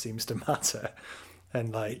everything seems to matter.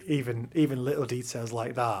 And like even little details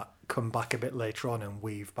like that come back a bit later on and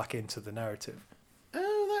weave back into the narrative.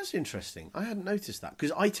 Oh, that's interesting. I hadn't noticed that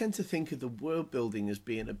because I tend to think of the world building as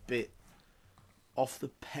being a bit off the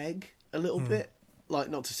peg. A little bit, like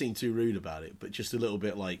not to seem too rude about it, but just a little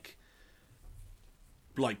bit like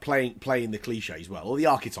playing the cliches well, or the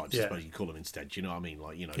archetypes, I suppose you call them instead. Do you know what I mean?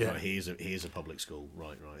 Like, you know, like, here's a public school,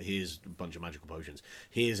 right. Here's a bunch of magical potions.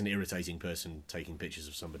 Here's an irritating person taking pictures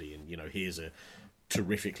of somebody, and you know, here's a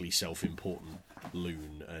terrifically self-important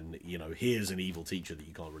loon, and you know, here's an evil teacher that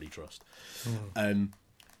you can't really trust. And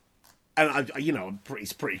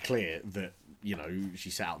it's pretty clear that you know she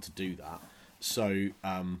set out to do that. So.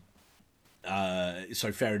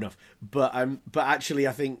 So fair enough, but actually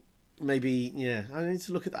I think maybe I need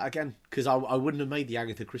to look at that again because I wouldn't have made the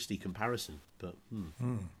Agatha Christie comparison, but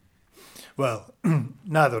Well,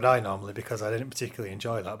 neither would I normally because I didn't particularly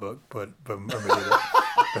enjoy that book, but I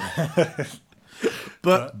read it.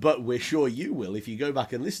 But we're sure you will if you go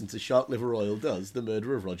back and listen to Shark Liver Oil Does The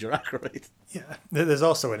Murder of Roger Ackroyd. Yeah, there's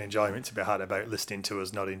also an enjoyment to be had about listening to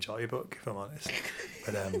us not enjoy a book, if I'm honest.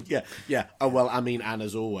 But, yeah. Oh, well, I mean, and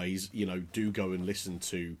as always, you know, do go and listen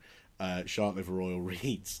to Shark Liver Oil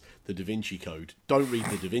Reads The Da Vinci Code. Don't read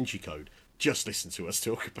The Da Vinci Code. Just listen to us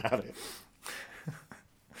talk about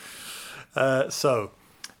it. So,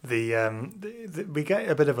 we get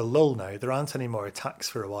a bit of a lull now. There aren't any more attacks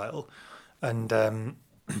for a while. And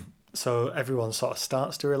so everyone sort of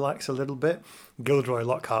starts to relax a little bit. Gilderoy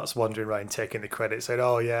Lockhart's wandering around taking the credit, saying,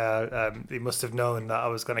 oh yeah, he must have known that I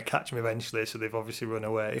was going to catch him eventually, so they've obviously run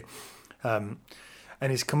away. And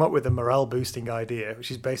he's come up with a morale-boosting idea, which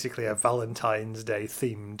is basically a Valentine's Day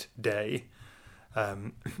themed day.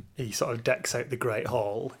 He sort of decks out the Great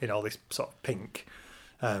Hall in all this sort of pink,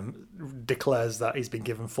 declares that he's been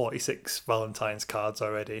given 46 Valentine's cards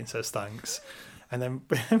already and says thanks. And then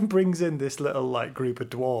brings in this little like group of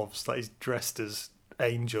dwarves that he's dressed as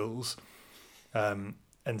angels, and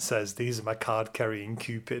says, "These are my card-carrying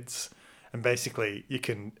cupids." And basically, you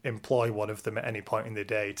can employ one of them at any point in the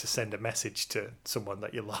day to send a message to someone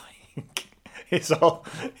that you like. It's all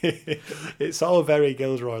very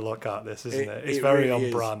Gilderoy Lockhart, this, isn't it? It's very really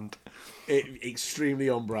on brand. Extremely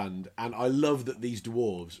on brand, and I love that these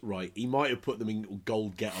dwarves, right, he might have put them in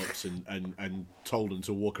gold get-ups and told them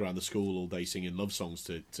to walk around the school all day singing love songs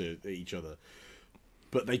to each other,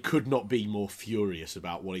 but they could not be more furious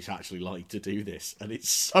about what it's actually like to do this, and it's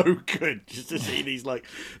so good just to see these like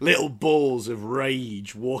little balls of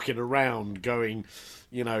rage walking around going,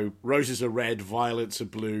 you know, roses are red, violets are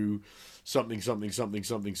blue, something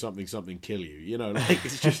kill you, you know, like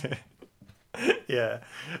it's just yeah,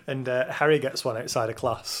 and Harry gets one outside of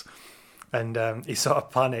class, and he sort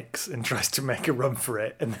of panics and tries to make a run for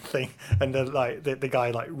it, and the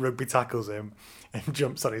guy like rugby tackles him and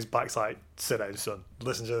jumps on his back, like, sit down, son,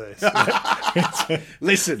 listen to this.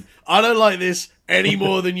 Listen, I don't like this any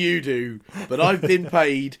more than you do, but I've been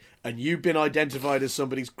paid and you've been identified as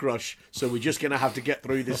somebody's crush, so we're just going to have to get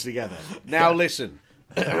through this together. Now listen,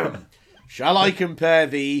 shall I compare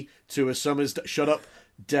thee to a summer's... Shut up.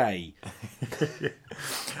 day.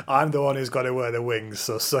 I'm the one who's got to wear the wings,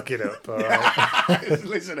 so suck it up, all right?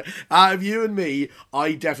 Listen, out of you and me,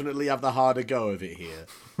 I definitely have the harder go of it here.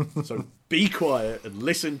 So be quiet and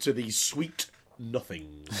listen to these sweet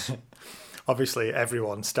nothings. Obviously,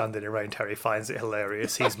 everyone standing around Harry finds it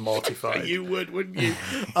hilarious. He's mortified. You would, wouldn't you?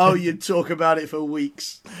 Oh, you'd talk about it for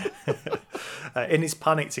weeks. In his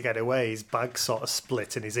panic to get away, his bag sort of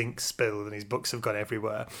split and his ink spilled and his books have gone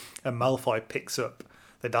everywhere. And Malfoy picks up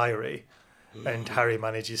the diary and Harry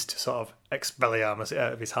manages to sort of Expelliarmus it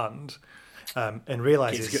out of his hand and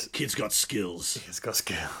realises... Kid's got skills. Kid's got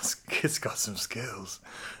skills. Kid's got some skills.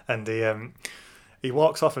 And he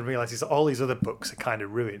walks off and realises that all these other books are kind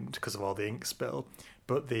of ruined because of all the ink spill.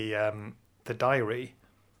 But the diary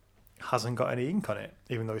hasn't got any ink on it,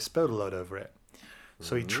 even though he spilled a load over it.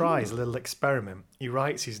 So he tries a little experiment. He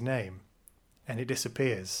writes his name and it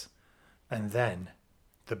disappears. And then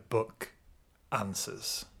the book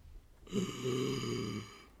answers.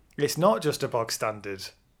 It's not just a bog standard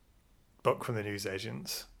book from the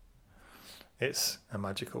newsagents. It's a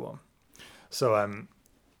magical one. So I'm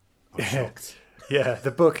shocked. yeah,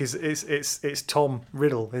 the book is it's Tom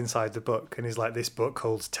Riddle inside the book, and he's like, this book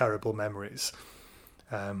holds terrible memories.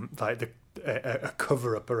 Like a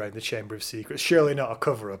cover up around the Chamber of Secrets. Surely not a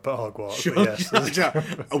cover up at Hogwarts. Sure. But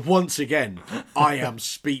yes. Once again, I am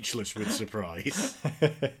speechless with surprise.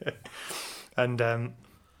 And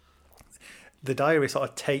the diary sort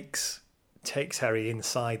of takes Harry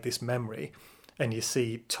inside this memory, and you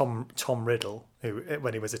see Tom Riddle, who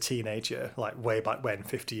when he was a teenager, like way back when,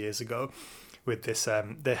 50 years ago, with this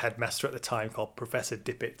the headmaster at the time called Professor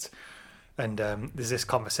Dippet, and there's this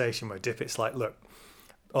conversation where Dippet's like, look,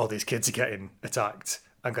 all these kids are getting attacked,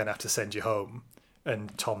 I'm going to have to send you home.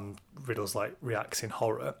 And Tom Riddle's like reacts in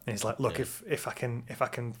horror, and he's like, look, if I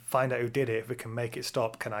can find out who did it, if we can make it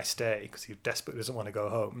stop, can I stay? Because he desperately doesn't want to go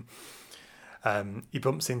home. He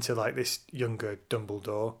bumps into like this younger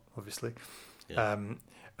Dumbledore, obviously. Yeah. And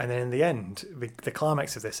then in the end, the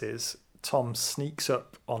climax of this is Tom sneaks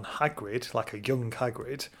up on Hagrid, like a young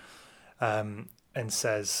Hagrid, and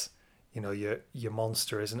says, you know, your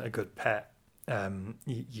monster isn't a good pet.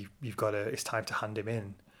 You've got to. It's time to hand him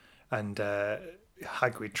in. And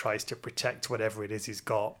Hagrid tries to protect whatever it is he's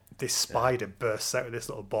got. This spider bursts out of this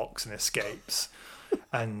little box and escapes.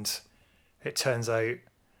 And it turns out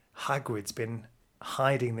Hagrid's been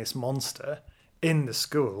hiding this monster in the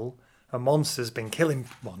school. A monster's been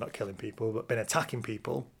not killing people, but been attacking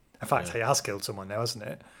people. In fact, he has killed someone now, hasn't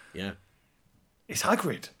it? Yeah. It's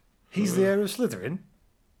Hagrid. He's the heir of Slytherin.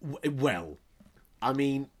 Well, I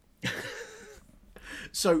mean...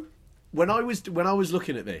 So, when I was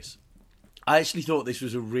looking at this, I actually thought this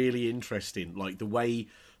was a really interesting, like the way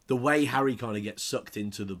Harry kind of gets sucked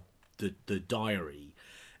into the diary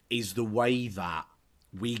is the way that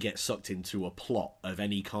we get sucked into a plot of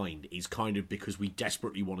any kind is kind of because we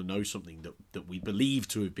desperately want to know something that we believe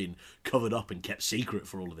to have been covered up and kept secret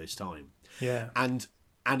for all of this time. Yeah. And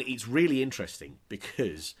it's really interesting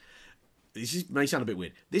because may sound a bit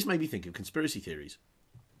weird. This made me think of conspiracy theories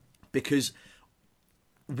because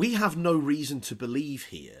we have no reason to believe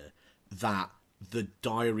here that the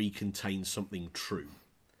diary contains something true.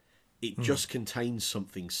 It just contains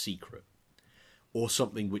something secret, or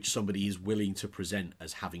something which somebody is willing to present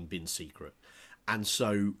as having been secret. And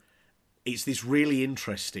so it's this really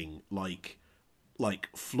interesting, like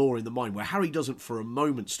flaw in the mind where Harry doesn't for a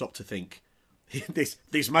moment stop to think,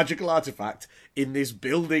 this magical artifact in this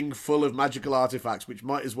building full of magical artifacts, which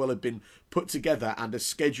might as well have been put together and a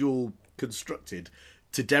schedule constructed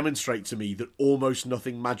to demonstrate to me that almost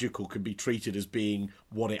nothing magical can be treated as being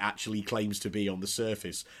what it actually claims to be on the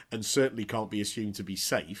surface, and certainly can't be assumed to be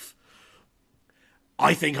safe.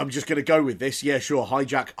 I think I'm just going to go with this. Yeah, sure.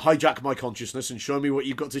 Hijack my consciousness and show me what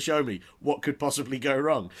you've got to show me. What could possibly go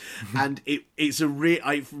wrong? And it was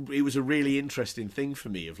a really interesting thing for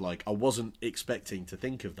me. Of like, I wasn't expecting to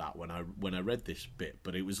think of that when I read this bit,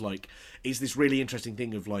 but it was like, it's this really interesting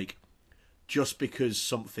thing of like, just because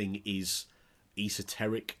something is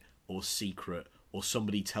esoteric or secret, or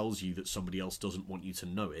somebody tells you that somebody else doesn't want you to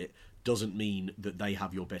know it, doesn't mean that they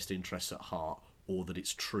have your best interests at heart or that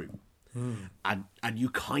it's true. And you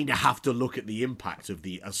kind of have to look at the impact of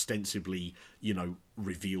the ostensibly,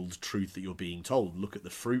 revealed truth that you're being told. Look at the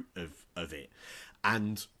fruit of it.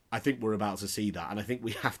 And I think we're about to see that. And I think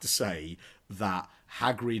we have to say that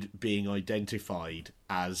Hagrid being identified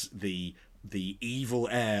as the evil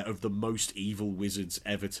heir of the most evil wizards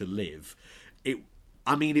ever to live, it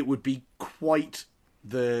would be quite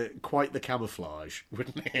the camouflage,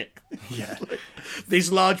 wouldn't it? Yeah.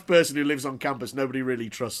 This large person who lives on campus nobody really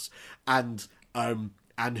trusts, and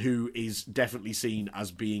and who is definitely seen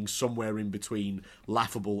as being somewhere in between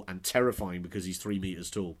laughable and terrifying because he's 3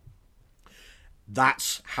 meters tall.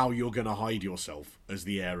 That's how you're going to hide yourself as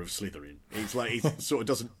the heir of Slytherin. It's like it sort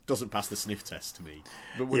of doesn't pass the sniff test to me.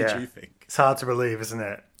 But what did you think? It's hard to believe, isn't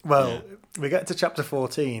it? Well, we get to chapter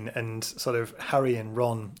 14 and sort of Harry and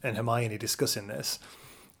Ron and Hermione discussing this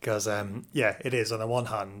because, it is. On the one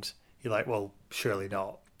hand, you're like, well, surely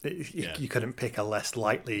not. You couldn't pick a less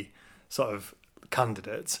likely sort of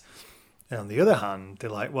candidate. And on the other hand, they're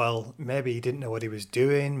like, well, maybe he didn't know what he was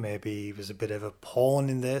doing. Maybe he was a bit of a pawn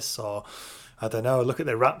in this, or I don't know. Look at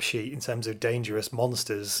the rap sheet in terms of dangerous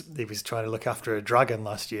monsters. He was trying to look after a dragon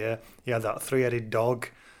last year. He had that 3-headed dog.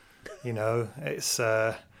 It's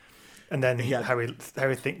and then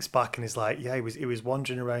Harry thinks back and is like, yeah, he was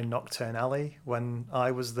wandering around Nocturne Alley when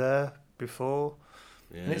I was there before.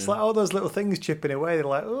 Yeah. And it's like all those little things chipping away. They're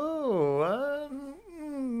like,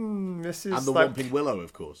 this is. And the Whomping Willow,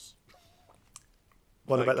 of course.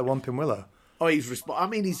 What about the Whomping Willow? Oh,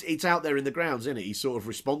 it's out there in the grounds, isn't it? He's sort of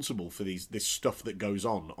responsible for this stuff that goes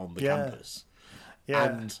on the campus.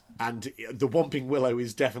 Yeah. And the Whomping Willow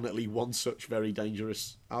is definitely one such very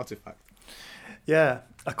dangerous artifact. Yeah,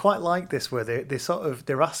 I quite like this where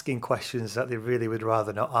they're asking questions that they really would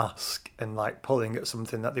rather not ask and like pulling at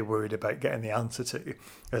something that they're worried about getting the answer to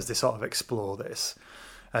as they sort of explore this.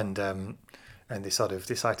 And they sort of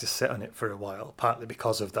decide to sit on it for a while, partly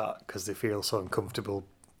because of that, because they feel so uncomfortable.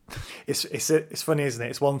 It's funny, isn't it?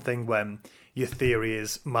 It's one thing when your theory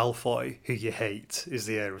is Malfoy, who you hate, is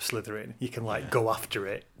the heir of Slytherin. You can go after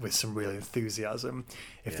it with some real enthusiasm.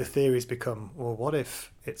 If the theories become, well, what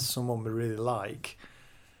if it's someone we really like?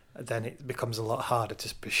 Then it becomes a lot harder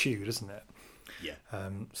to pursue, doesn't it? Yeah.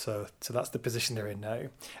 So that's the position they're in now.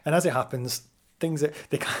 And as it happens, things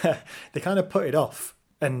they kind of put it off.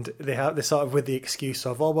 And they're sort of with the excuse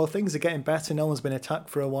of, oh, well, things are getting better. No one's been attacked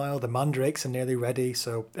for a while. The mandrakes are nearly ready,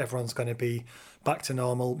 so everyone's going to be back to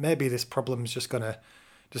normal. Maybe this problem's just gonna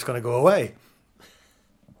go away.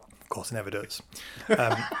 Of course, it never does.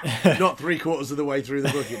 Not 3/4 of the way through the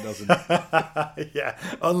book, it doesn't. Yeah,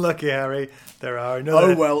 unlucky, Harry. There are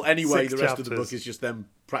another. Oh well. Anyway, the rest chapters. of the book is just them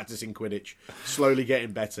practicing Quidditch, slowly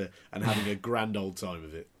getting better, and having a grand old time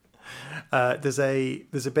of it. There's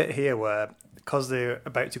a bit here where, because they're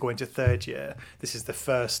about to go into third year, this is the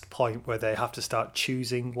first point where they have to start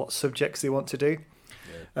choosing what subjects they want to do.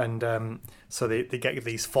 Yeah. And so they get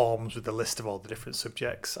these forms with the list of all the different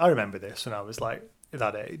subjects. I remember this when I was like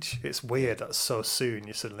that age. It's weird that so soon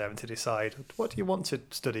you're suddenly having to decide, what do you want to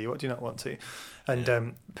study, what do you not want to?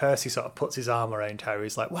 And Percy sort of puts his arm around Harry.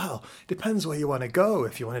 He's like, well, depends where you want to go.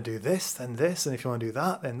 If you want to do this, then this. And if you want to do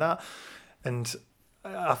that, then that. And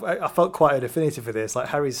I felt quite a definitive for this. Like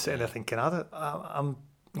Harry's sitting there thinking, I'm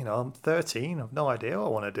 13. I've no idea what I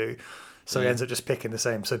want to do. So he ends up just picking the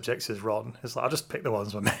same subjects as Ron. It's like, I'll just pick the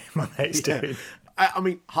ones my mate's doing. I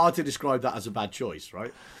mean, hard to describe that as a bad choice,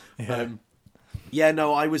 right? Yeah.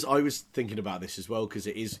 I was thinking about this as well because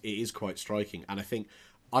it is quite striking, and I think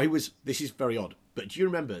this is very odd. But do you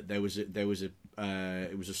remember there was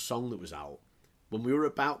a song that was out when we were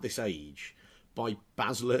about this age by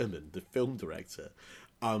Baz Luhrmann, the film director,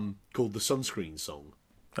 called the Sunscreen Song.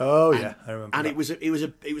 Oh yeah, I remember. And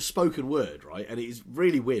that. it was spoken word, right? And it is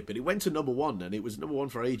really weird, but it went to number one, and it was number one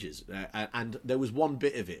for ages. And there was one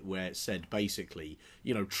bit of it where it said basically,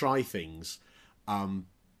 try things. Don't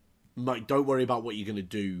worry about what you're going to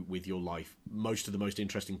do with your life. Most of the most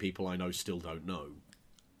interesting people I know still don't know.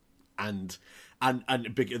 And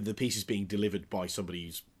the piece is being delivered by somebody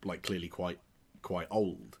who's like clearly quite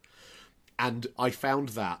old. And I found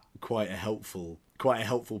that quite a helpful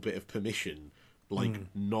bit of permission,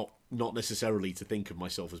 not necessarily to think of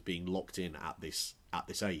myself as being locked in at this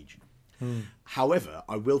age. However,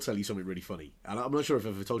 I will tell you something really funny, and I'm not sure if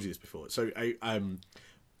I've ever told you this before. So,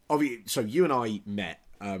 so you and I met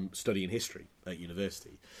studying history at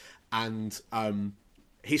university, and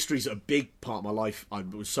history's a big part of my life. I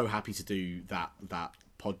was so happy to do that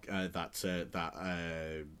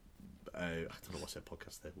I don't know what I said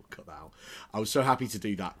podcast there, we'll cut that out. I was so happy to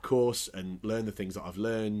do that course and learn the things that I've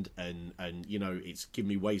learned, and it's given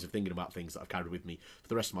me ways of thinking about things that I've carried with me for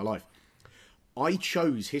the rest of my life. I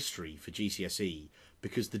chose history for GCSE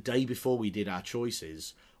because the day before we did our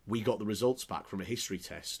choices, we got the results back from a history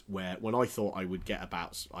test where, when I thought I would get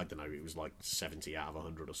about, I don't know, it was like 70 out of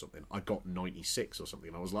 100 or something, I got 96 or something,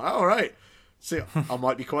 and I was like, all right, see, I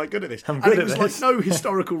might be quite good at this. I'm good and it at was this. like no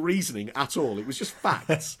historical reasoning at all. It was just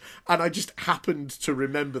facts. And I just happened to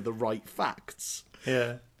remember the right facts.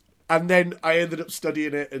 Yeah. And then I ended up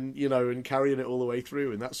studying it and, and carrying it all the way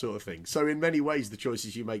through and that sort of thing. So in many ways, the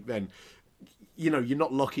choices you make then, you're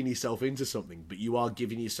not locking yourself into something, but you are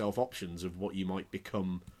giving yourself options of what you might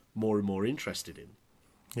become more and more interested in.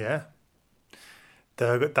 Yeah.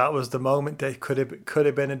 That was the moment they could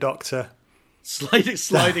have been a doctor.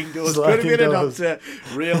 Sliding doors. Could have been a doctor.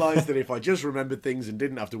 Realised that if I just remembered things and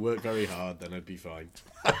didn't have to work very hard, then I'd be fine.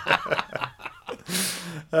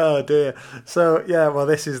 Oh dear. So yeah, well,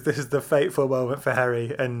 this is the fateful moment for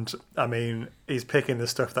Harry, and I mean, he's picking the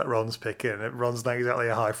stuff that Ron's picking. Ron's not exactly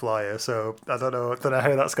a high flyer, so I don't know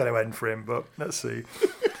how that's going to end for him, but let's see.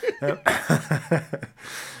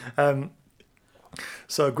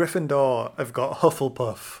 So Gryffindor have got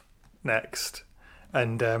Hufflepuff next,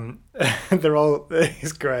 and they're all,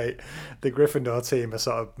 it's great. The Gryffindor team are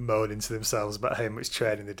sort of moaning to themselves about how much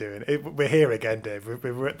training they're doing. We're here again, Dave.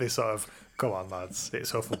 We're at this sort of, come on lads,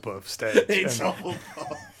 it's Hufflepuff stage. It's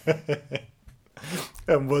Hufflepuff.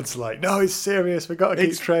 And Wood's like, no, it's serious, we've got to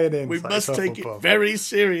keep training. We must take it very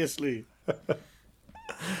seriously.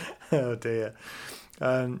 Oh dear.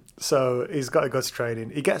 So he's got to go to training.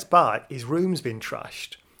 He gets back, his room's been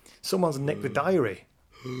trashed. Someone's nicked the diary.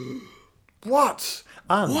 What?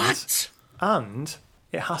 And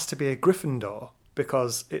it has to be a Gryffindor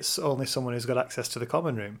because it's only someone who's got access to the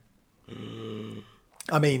common room.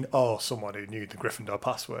 I mean, someone who knew the Gryffindor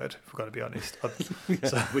password, if we've got to be honest.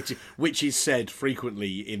 So, which is said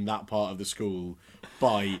frequently in that part of the school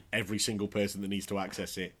by every single person that needs to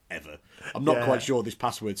access it ever. I'm not quite sure this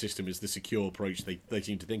password system is the secure approach they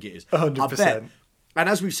seem to think it is. 100%. I bet. And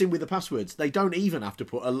as we've seen with the passwords, they don't even have to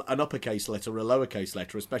put an uppercase letter, a lowercase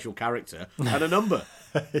letter, a special character, and a number.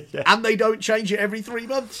 Yeah. And they don't change it every 3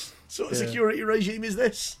 months. What sort of security regime is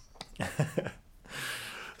this?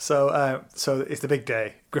 So it's the big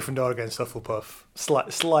day. Gryffindor against Hufflepuff.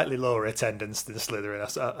 Slightly lower attendance than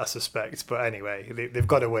Slytherin, I suspect. But anyway, they've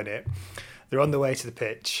got to win it. They're on the way to the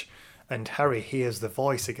pitch, and Harry hears the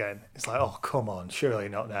voice again. It's like, oh, come on, surely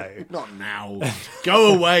not now. Not now.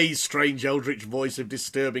 Go away, strange eldritch voice of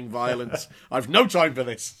disturbing violence. I've no time for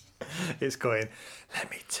this. It's going,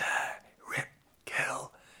 let me tear, rip,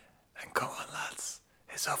 kill, and come on, lads.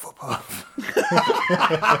 It's Hufflepuff.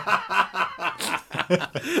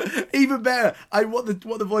 Even better. What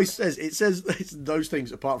the voice says. It says it's those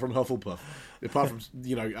things apart from Hufflepuff. Apart from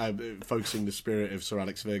focusing the spirit of Sir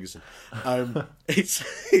Alex Ferguson.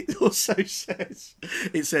 It also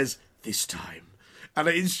says this time. And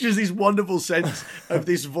it's just this wonderful sense of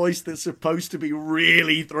this voice that's supposed to be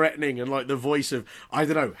really threatening, and like the voice of, I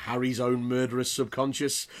don't know, Harry's own murderous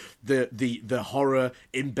subconscious, the horror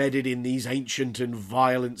embedded in these ancient and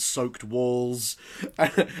violence-soaked walls.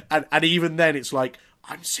 And even then it's like,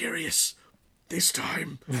 I'm serious. This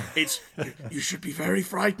time, you should be very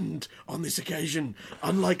frightened on this occasion,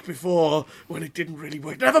 unlike before when it didn't really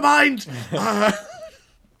work. Never mind!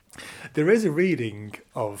 There is a reading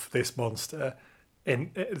of this monster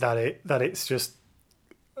in that it's just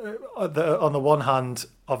on the one hand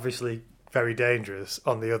obviously very dangerous,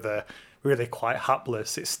 on the other really quite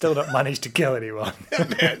hapless. It's still not managed to kill anyone.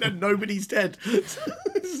 And nobody's dead.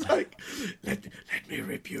 It's like, let me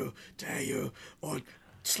rip you, tear you, or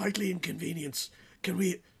slightly inconvenience. Could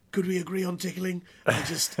we agree on tickling?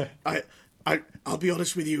 I'll be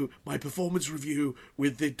honest with you, my performance review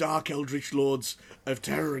with the Dark Eldritch Lords of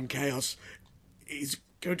Terror and Chaos is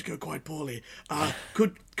going to go quite poorly.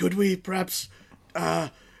 Could we perhaps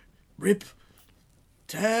rip,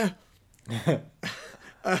 tear,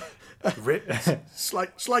 Rip,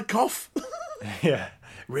 slight cough? Yeah,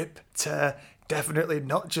 rip, tear. Definitely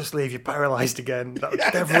not just leave you paralysed again.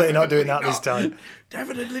 Definitely not doing that this time.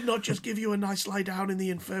 Definitely not just give you a nice lie down in the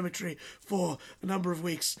infirmary for a number of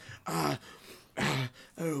weeks. Oh,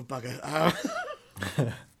 bugger.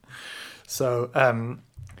 So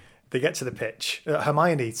they get to the pitch.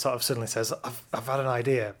 Hermione sort of suddenly says, I've had an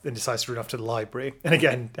idea, and decides to run off to the library. And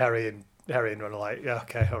again, Harry and Ron are like, yeah,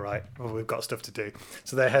 okay, all right. Well, we've got stuff to do.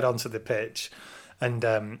 So they head onto the pitch. And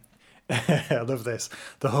I love this.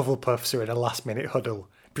 The Hufflepuffs are in a last-minute huddle,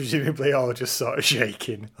 presumably all just sort of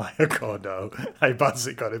shaking. Like, oh no, how bad's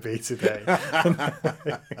it got to be today?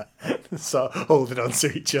 Sort of holding on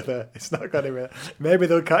to each other. It's not going to... Maybe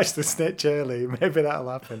they'll catch the snitch early. Maybe that'll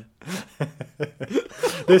happen.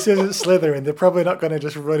 This isn't Slytherin. They're probably not going to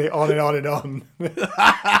just run it on and on and on.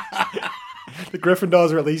 The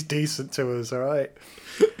Gryffindors are at least decent to us, all right?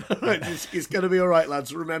 It's going to be all right,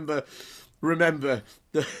 lads. Remember,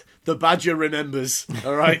 the Badger remembers,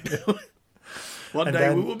 all right? One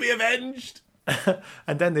day we will be avenged.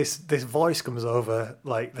 And then this voice comes over,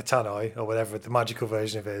 like the Tannoy or whatever, the magical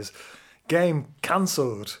version of his. Game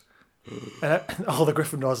cancelled. And all the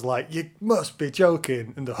Gryffindors are like, you must be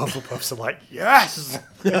joking. And the Hufflepuffs are like, yes!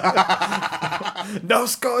 No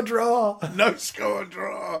score draw! No score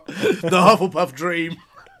draw! The Hufflepuff dream.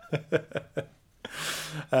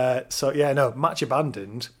 Match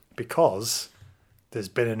abandoned because there's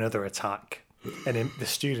been another attack. And the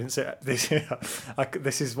students, this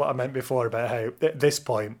is what I meant before about how at this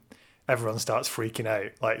point, everyone starts freaking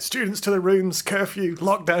out. Like, students to the rooms, curfew,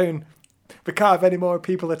 lockdown. We can't have any more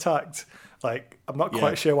people attacked. Like, I'm not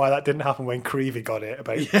quite sure why that didn't happen when Creevy got it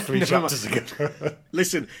about 3 chapters ago.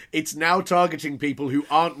 Listen, it's now targeting people who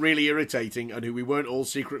aren't really irritating and who we weren't all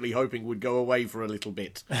secretly hoping would go away for a little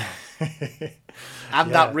bit.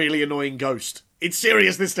 And that really annoying ghost. It's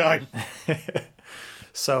serious this time.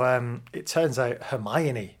 So it turns out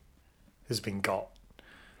Hermione has been got.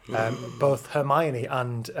 Both Hermione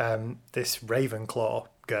and this Ravenclaw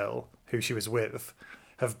girl who she was with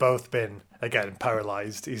have both been, again,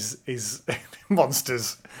 paralysed. His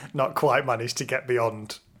monsters not quite managed to get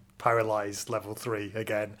beyond paralysed level 3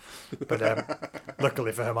 again. But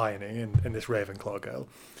luckily for Hermione and this Ravenclaw girl.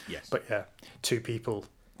 Yes. But yeah, 2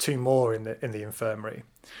 more in the infirmary.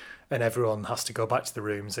 And everyone has to go back to the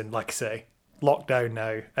rooms. And like I say, lockdown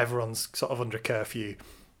now. Everyone's sort of under curfew.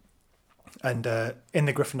 And in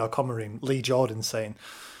the Gryffindor common room, Lee Jordan's saying,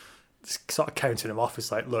 sort of counting them off,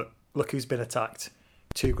 is like, look who's been attacked.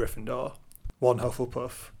 2 Gryffindor, 1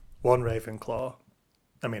 Hufflepuff, 1 Ravenclaw.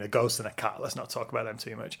 I mean, a ghost and a cat. Let's not talk about them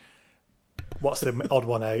too much. What's the odd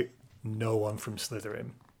one out? No one from Slytherin.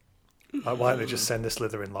 Like, why don't they just send the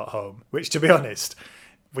Slytherin lot home? Which, to be honest,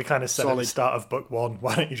 we kind of said at the start of book 1,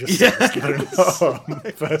 why don't you just send the Slytherin home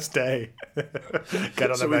first day?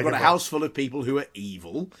 Get on so we've got a house full of people who are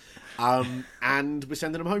evil, and we're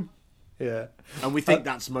sending them home. Yeah. And we think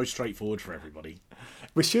that's most straightforward for everybody.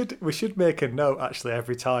 We should make a note, actually,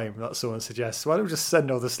 every time that someone suggests, why don't we just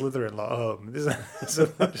send all the Slytherin lot home? This is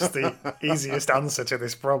just the easiest answer to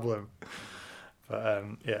this problem.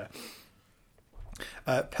 But,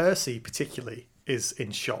 Percy, particularly, is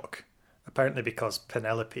in shock. Apparently because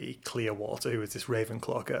Penelope Clearwater, who was this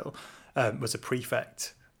Ravenclaw girl, was a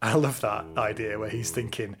prefect. I love that idea where he's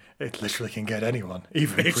thinking, it literally can get anyone,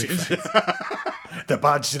 even a prefect. The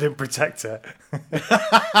badge didn't protect her.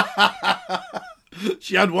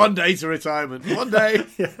 She had 1 day to retirement. 1 day.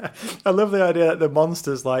 Yeah. I love the idea that the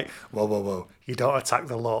monster's like, whoa. You don't attack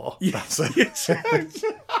the law. Yes.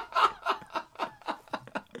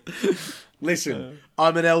 Listen,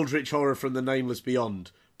 I'm an eldritch horror from the nameless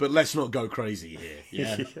beyond, but let's not go crazy here.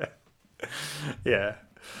 Yeah.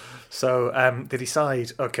 So they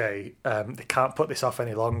decide, okay, they can't put this off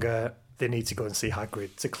any longer. They need to go and see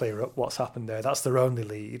Hagrid to clear up what's happened there. That's their only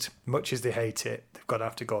lead. Much as they hate it, they've got to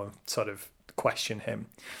have to go and sort of question him.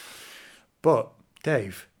 But,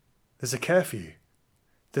 Dave, there's a curfew.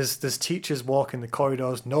 There's teachers walking the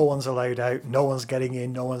corridors. No one's allowed out. No one's getting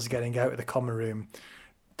in. No one's getting out of the common room.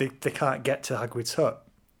 They can't get to Hagrid's hut.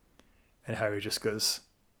 And Harry just goes,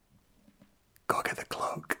 go get the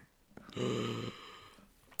cloak.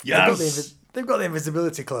 Yes! They've got the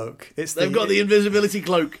invisibility cloak. They've got the invisibility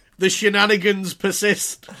cloak. The shenanigans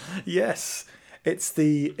persist. Yes. It's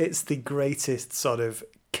the greatest sort of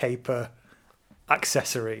caper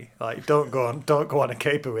accessory. Like, don't go on a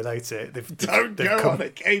caper without it. Don't go on a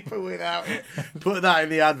caper without it. Put that in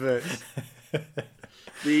the advert.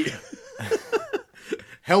 The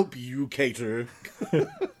help you cater.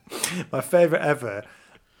 My favourite ever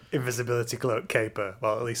invisibility cloak caper,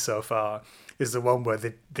 well, at least so far, is the one where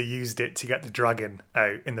they used it to get the dragon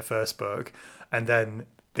out in the first book, and then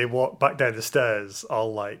they walked back down the stairs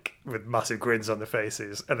all like with massive grins on their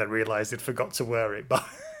faces, and then realised they'd forgot to wear it. Oh,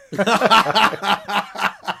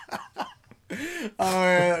 yeah,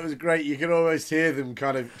 that was great. You can almost hear them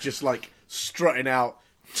kind of just like strutting out,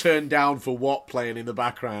 Turn Down for What playing in the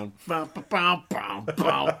background. They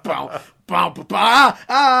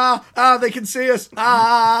can see us.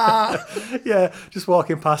 Yeah, just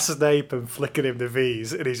walking past Snape and flicking him the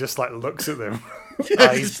V's, and he just like looks at them.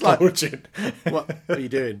 Eyes bulging. What are you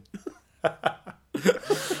doing?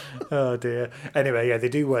 Oh dear. Anyway, yeah, they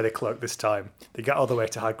do wear the cloak this time. They get all the way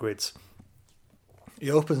to Hagrid's. He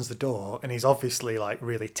opens the door and he's obviously like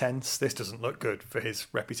really tense. This doesn't look good for his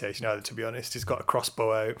reputation either, to be honest. He's got a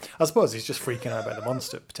crossbow out. I suppose he's just freaking out about the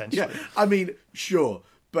monster, potentially. Yeah, I mean, sure.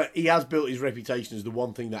 But he has built his reputation as the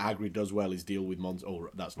one thing that Hagrid does well is deal with monsters. Oh,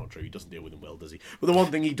 that's not true. He doesn't deal with them well, does he? But the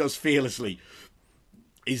one thing he does fearlessly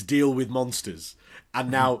is deal with monsters. And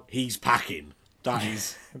now he's packing. That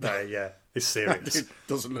is... yeah, it's serious. It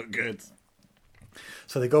doesn't look good.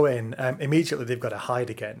 So they go in. Immediately they've got to hide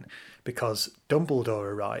again because Dumbledore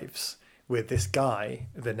arrives with this guy,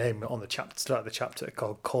 the name on the chapter, start of the chapter,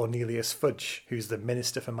 called Cornelius Fudge, who's the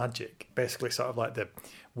Minister for Magic, basically sort of like the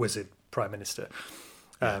wizard Prime Minister.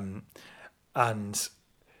 And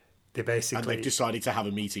they basically... And they've decided to have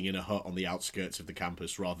a meeting in a hut on the outskirts of the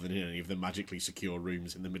campus rather than in any of the magically secure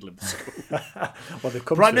rooms in the middle of the school. Well, they've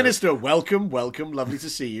come Prime Minister, welcome, lovely to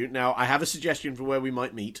see you. Now, I have a suggestion for where we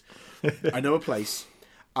might meet. I know a place.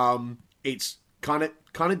 It's kind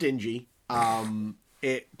of dingy.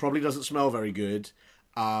 It probably doesn't smell very good.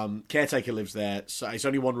 Caretaker lives there, so it's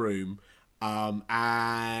only one room.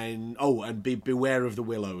 And beware of the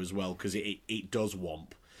willow as well, because it does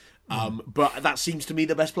womp. But that seems to me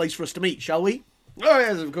the best place for us to meet, shall we? Oh,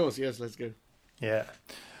 yes, of course. Yes, let's go. Yeah.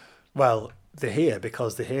 Well, they're here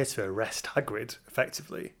because they're here to arrest Hagrid,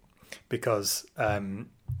 effectively. Because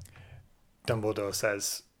Dumbledore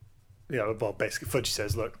says, basically Fudge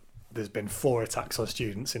says, look, there's been 4 attacks on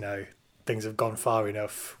students, things have gone far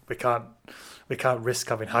enough. We can't risk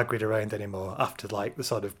having Hagrid around anymore after, like, the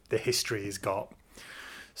sort of the history he's got.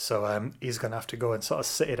 So he's going to have to go and sort of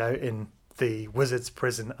sit it out in the wizard's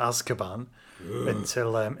prison Azkaban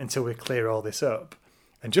until we clear all this up.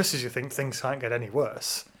 And just as you think things can't get any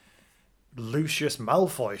worse, Lucius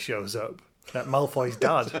Malfoy shows up, that Malfoy's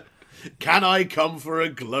dad. Can I come for a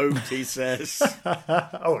gloat, he says.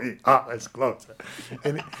 It's gloat.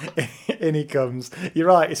 In he comes. You're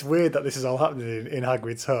right, it's weird that this is all happening in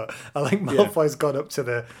Hagrid's hut. I think Malfoy's gone up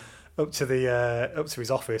to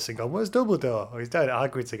his office and gone, where's Dumbledore? Oh, he's down at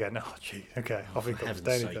Hagrid's again. Oh, gee, okay, off he comes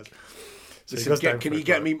down. He does. So listen, can you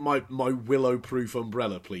get me my willow-proof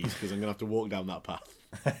umbrella, please? Because I'm going to have to walk down that path.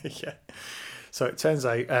 Yeah. So it turns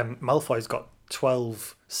out Malfoy's got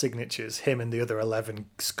 12 signatures. Him and the other 11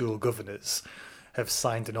 school governors have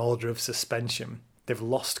signed an order of suspension. They've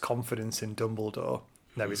lost confidence in Dumbledore.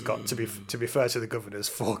 Now he's got, to be fair to the governors,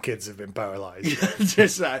 4 kids have been paralysed.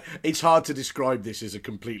 It's hard to describe this as a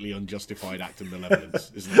completely unjustified act of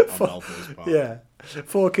malevolence, isn't it, on Malfoy's part? Yeah.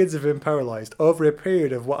 4 kids have been paralysed over a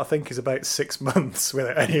period of what I think is about 6 months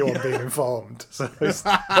without anyone being informed. So it's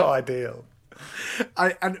not ideal.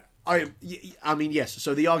 I mean, yes,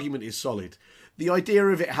 so the argument is solid. The idea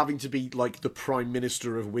of it having to be like the Prime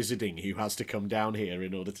Minister of Wizarding who has to come down here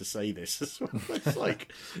in order to say this as well,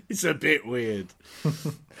 it's a bit weird.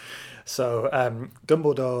 So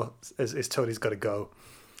Dumbledore is told he's got to go.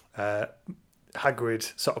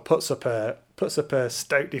 Hagrid sort of puts up a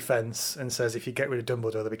stout defence and says if you get rid of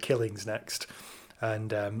Dumbledore there'll be killings next.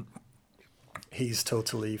 And he's told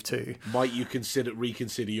to leave too. Might you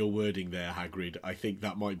reconsider your wording there, Hagrid? I think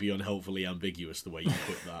that might be unhelpfully ambiguous the way you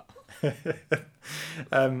put that.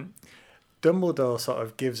 Dumbledore sort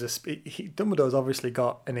of gives Dumbledore's obviously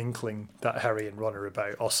got an inkling that Harry and Ron are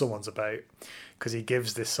about, or someone's about, because he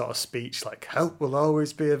gives this sort of speech like, help will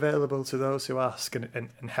always be available to those who ask, and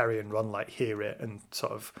Harry and Ron like hear it and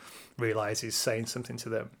sort of realise he's saying something to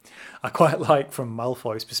them. I quite like, from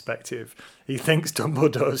Malfoy's perspective, he thinks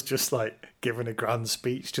Dumbledore's just like giving a grand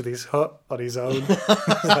speech to this hut on his own.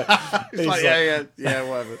 Yeah,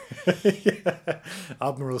 whatever. Yeah.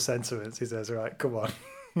 Admiral sentiments, he says, right, come on.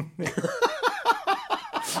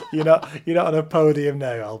 You're not on a podium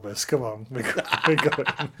now, Albus. Come on, we're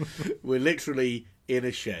going. We're literally in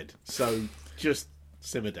a shed, so just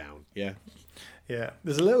simmer down. Yeah.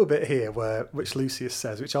 There's a little bit here which Lucius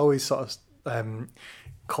says, which always sort of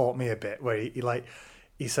caught me a bit, where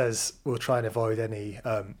he says we'll try and avoid any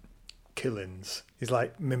killings. He's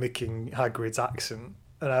like mimicking Hagrid's accent,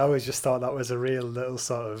 and I always just thought that was a real little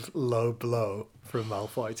sort of low blow from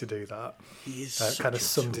Malfoy to do that. He is kind of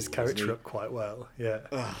summed his character up quite well. Yeah.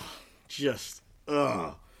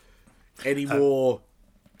 Any more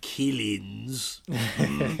killings?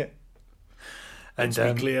 And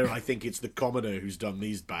to be clear, I think it's the commoner who's done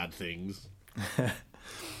these bad things.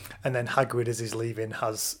 And then Hagrid, as he's leaving,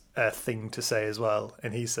 has a thing to say as well,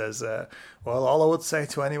 and he says, "Well, all I would say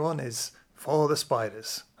to anyone is follow the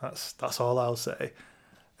spiders. That's all I'll say."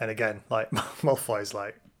 And again, like Malfoy's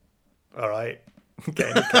like, "All right, get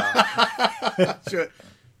in the car." Sure.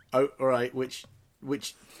 Oh, all right. Which? Do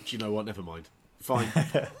you know what? Never mind. Fine.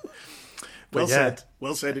 Well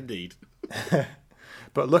said indeed.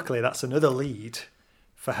 But luckily, that's another lead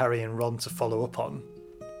for Harry and Ron to follow up on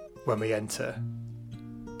when we enter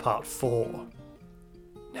part 4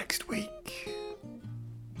 next week.